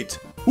a date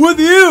with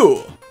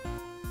you!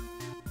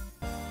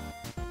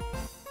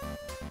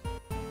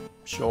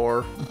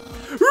 Sure.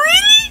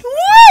 Really?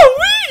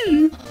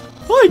 Wowee!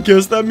 I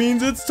guess that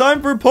means it's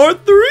time for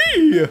part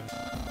 3!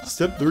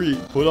 Step 3.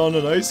 Put on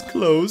a nice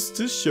clothes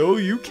to show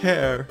you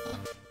care.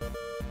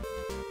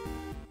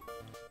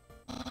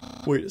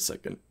 Wait a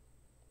second.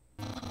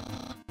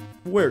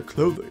 Wear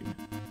clothing.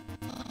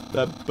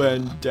 That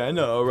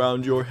bandana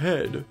around your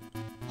head.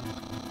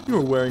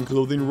 You're wearing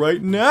clothing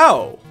right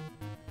now!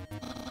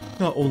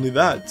 Not only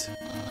that,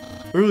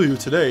 earlier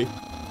today,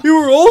 you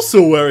were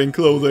also wearing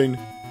clothing!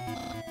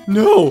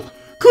 No!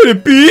 Could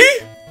it be?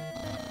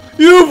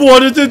 You've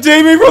wanted to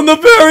date me from the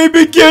very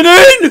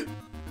beginning?!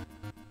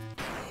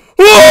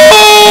 Oh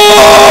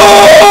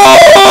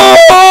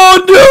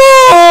no!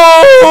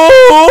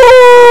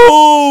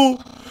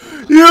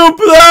 You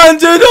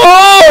planned it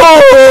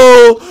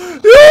all!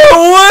 You're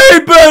way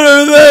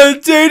better than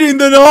dating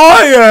than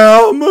I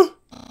am!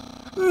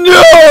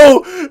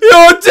 No!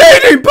 Your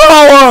dating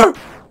power!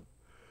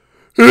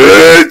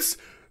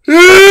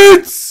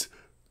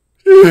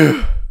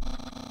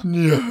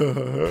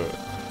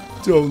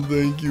 Don't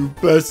think you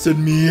bested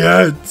me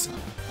yet.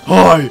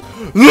 I,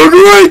 the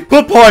Great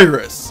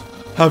Papyrus,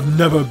 have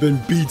never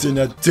been beaten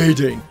at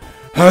dating,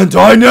 and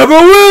I never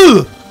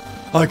will!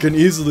 I can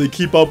easily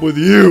keep up with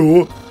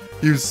you.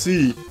 You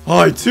see,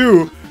 I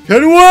too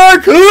can wear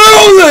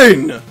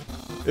clothing!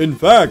 In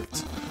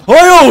fact,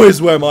 I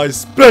always wear my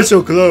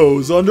special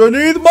clothes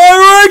underneath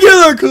my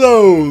regular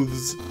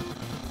clothes!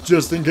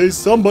 Just in case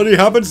somebody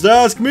happens to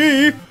ask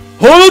me on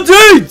a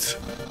date!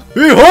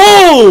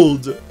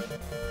 Behold!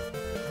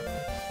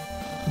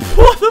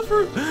 What the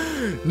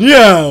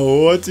Yeah,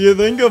 what do you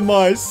think of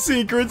my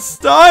secret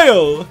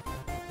style?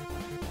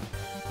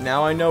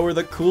 Now I know where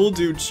the cool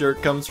dude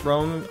shirt comes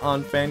from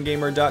on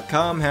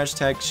fangamer.com.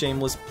 Hashtag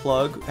shameless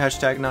plug.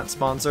 Hashtag not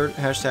sponsored.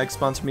 Hashtag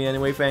sponsor me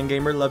anyway,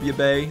 Fangamer. Love you,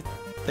 bae.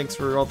 Thanks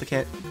for all the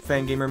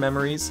Fangamer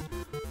memories.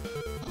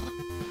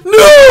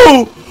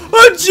 No!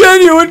 A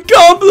genuine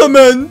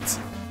compliment!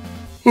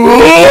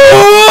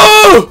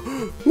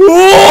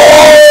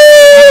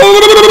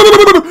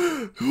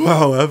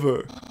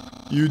 However,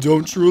 you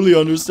don't truly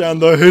understand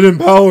the hidden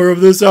power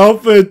of this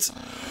outfit.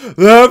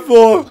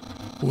 Therefore,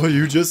 what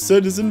you just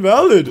said is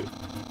invalid.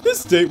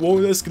 This date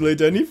won't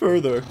escalate any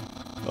further.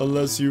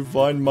 Unless you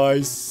find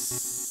my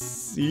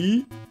secret.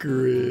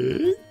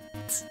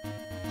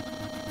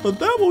 But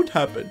that won't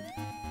happen.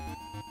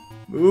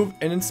 Move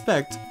and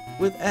inspect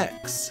with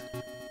X.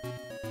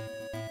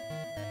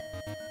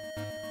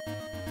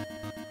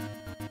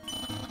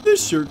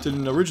 This shirt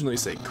didn't originally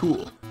say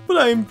cool, but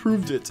I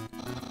improved it.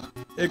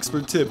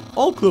 Expert tip,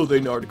 all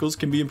clothing articles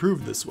can be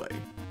improved this way.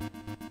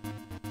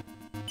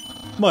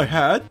 My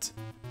hat?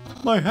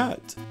 My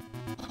hat?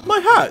 My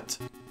hat!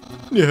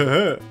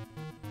 Yeah.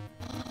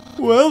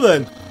 Well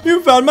then,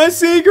 you found my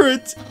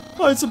secret!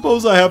 I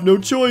suppose I have no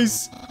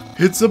choice.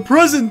 It's a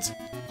present!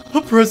 A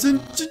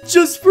present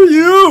just for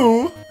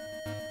you!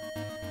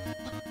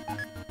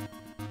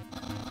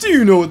 Do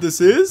you know what this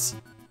is?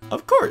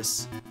 Of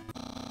course.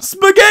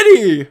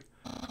 Spaghetti!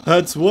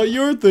 That's what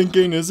you're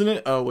thinking, isn't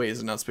it? Oh wait, is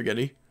it not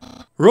spaghetti?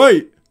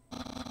 Right.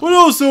 But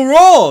oh so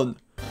wrong!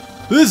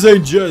 This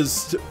ain't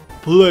just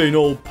plain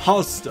old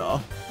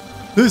pasta.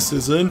 This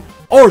is an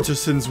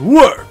artisan's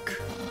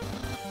work.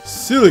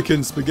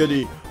 Silicon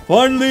spaghetti,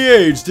 finely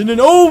aged in an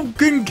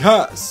oaken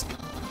cask,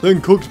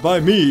 then cooked by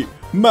me,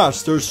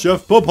 Master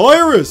Chef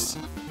Papyrus.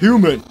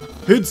 Human,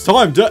 it's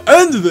time to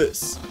end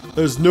this.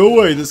 There's no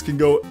way this can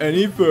go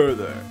any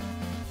further.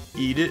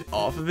 Eat it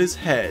off of his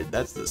head.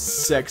 That's the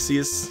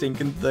sexiest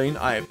stinking thing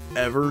I've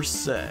ever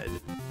said.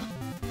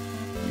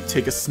 You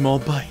take a small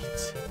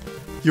bite.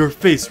 Your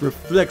face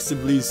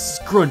reflexively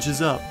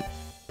scrunches up.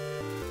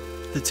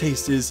 The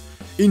taste is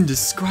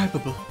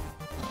indescribable.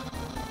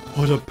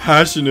 What a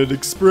passionate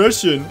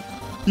expression.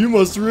 You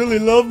must really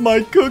love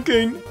my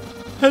cooking.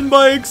 And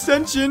by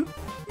extension,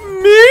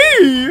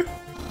 me!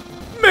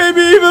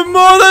 Maybe even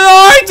more than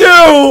I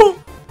do!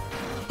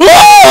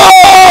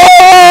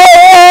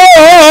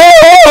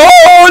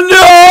 Oh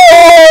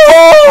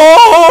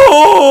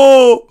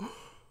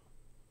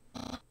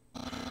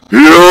no!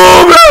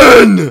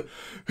 Human!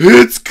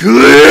 It's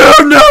clear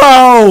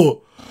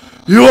now!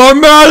 You are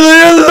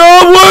madly in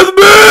love with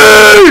me!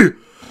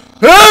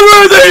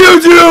 Everything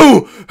you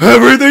do!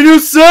 Everything you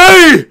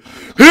say!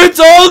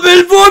 It's all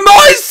been for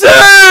my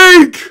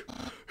sake!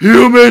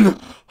 Human,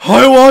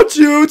 I want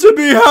you to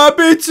be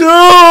happy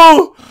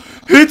too!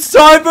 It's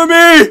time for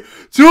me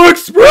to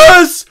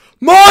express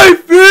my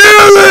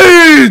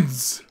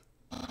feelings!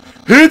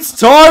 It's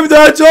time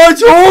that I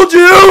told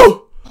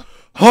you!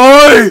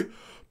 Hi,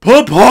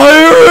 Papyrus!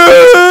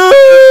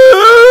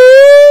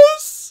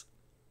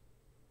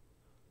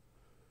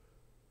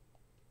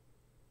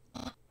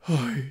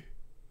 Hi.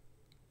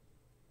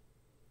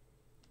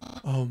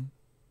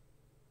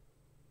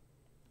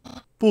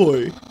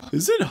 Boy,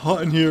 is it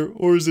hot in here,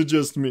 or is it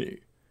just me?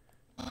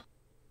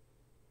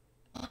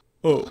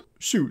 Oh,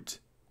 shoot.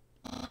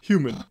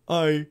 Human,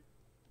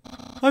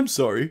 I'm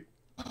sorry.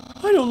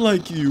 I don't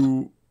like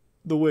you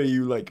the way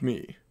you like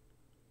me.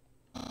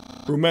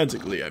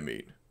 Romantically, I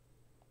mean.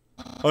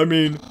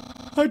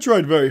 I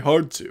tried very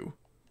hard to.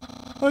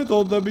 I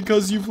thought that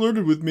because you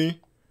flirted with me,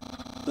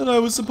 that I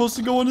was supposed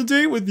to go on a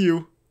date with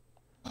you.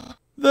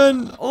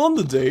 Then, on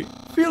the date,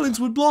 feelings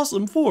would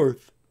blossom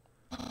forth.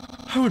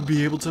 I would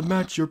be able to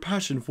match your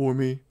passion for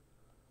me.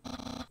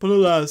 But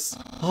alas,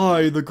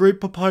 I, the great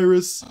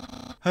Papyrus,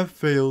 have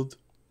failed.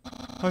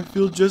 I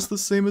feel just the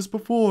same as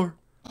before.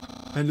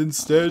 And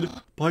instead,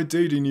 by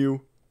dating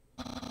you,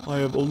 I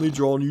have only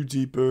drawn you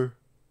deeper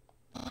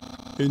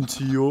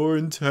into your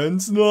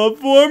intense love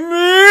for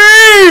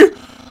me!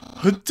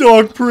 A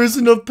dark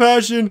prison of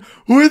passion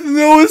with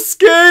no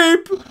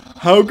escape!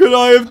 How could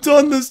I have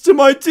done this to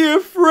my dear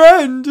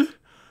friend?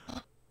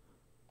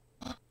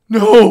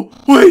 No,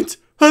 wait!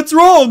 That's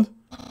wrong!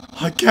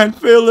 I can't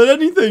fail at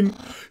anything!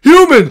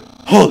 Human!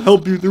 I'll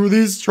help you through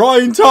these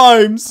trying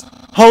times!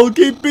 I'll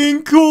keep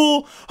being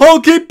cool!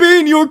 I'll keep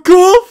being your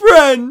cool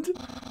friend!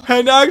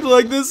 And act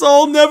like this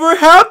all never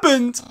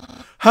happened!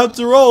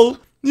 After all,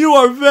 you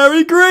are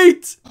very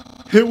great!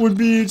 It would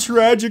be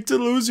tragic to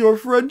lose your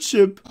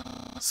friendship.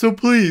 So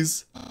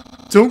please,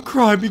 don't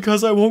cry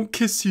because I won't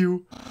kiss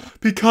you.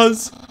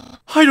 Because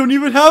I don't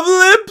even have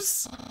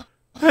lips!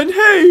 And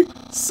hey,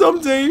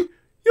 someday,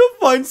 you'll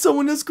find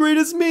someone as great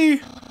as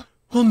me.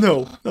 Well,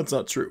 no, that's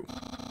not true.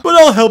 But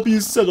I'll help you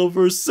settle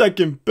for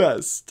second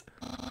best.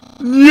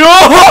 Yo!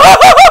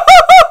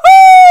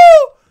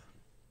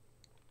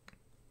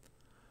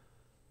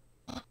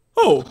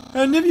 Oh,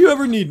 and if you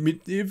ever need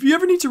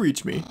to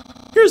reach me,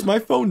 here's my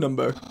phone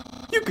number.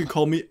 You can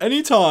call me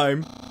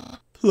anytime.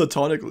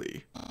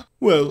 Platonically.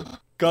 Well,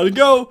 gotta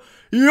go.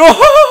 Yo!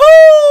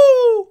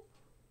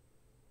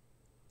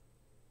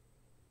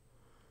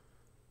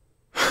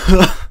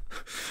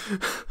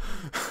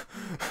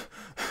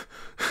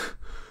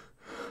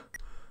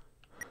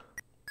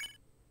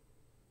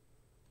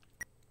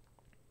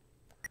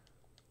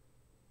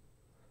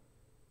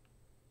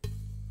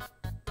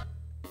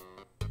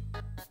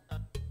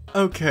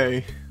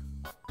 Okay.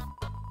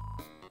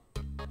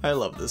 I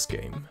love this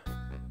game.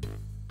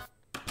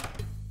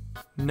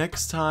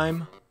 Next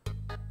time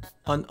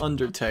on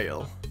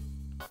Undertale,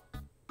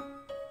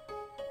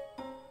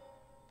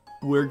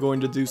 we're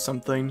going to do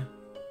something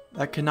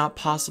that cannot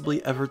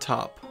possibly ever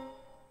top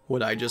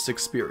what I just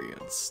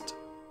experienced.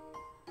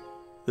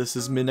 This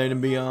is Midnight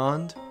and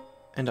Beyond,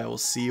 and I will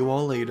see you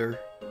all later.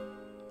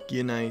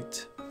 Good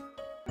night.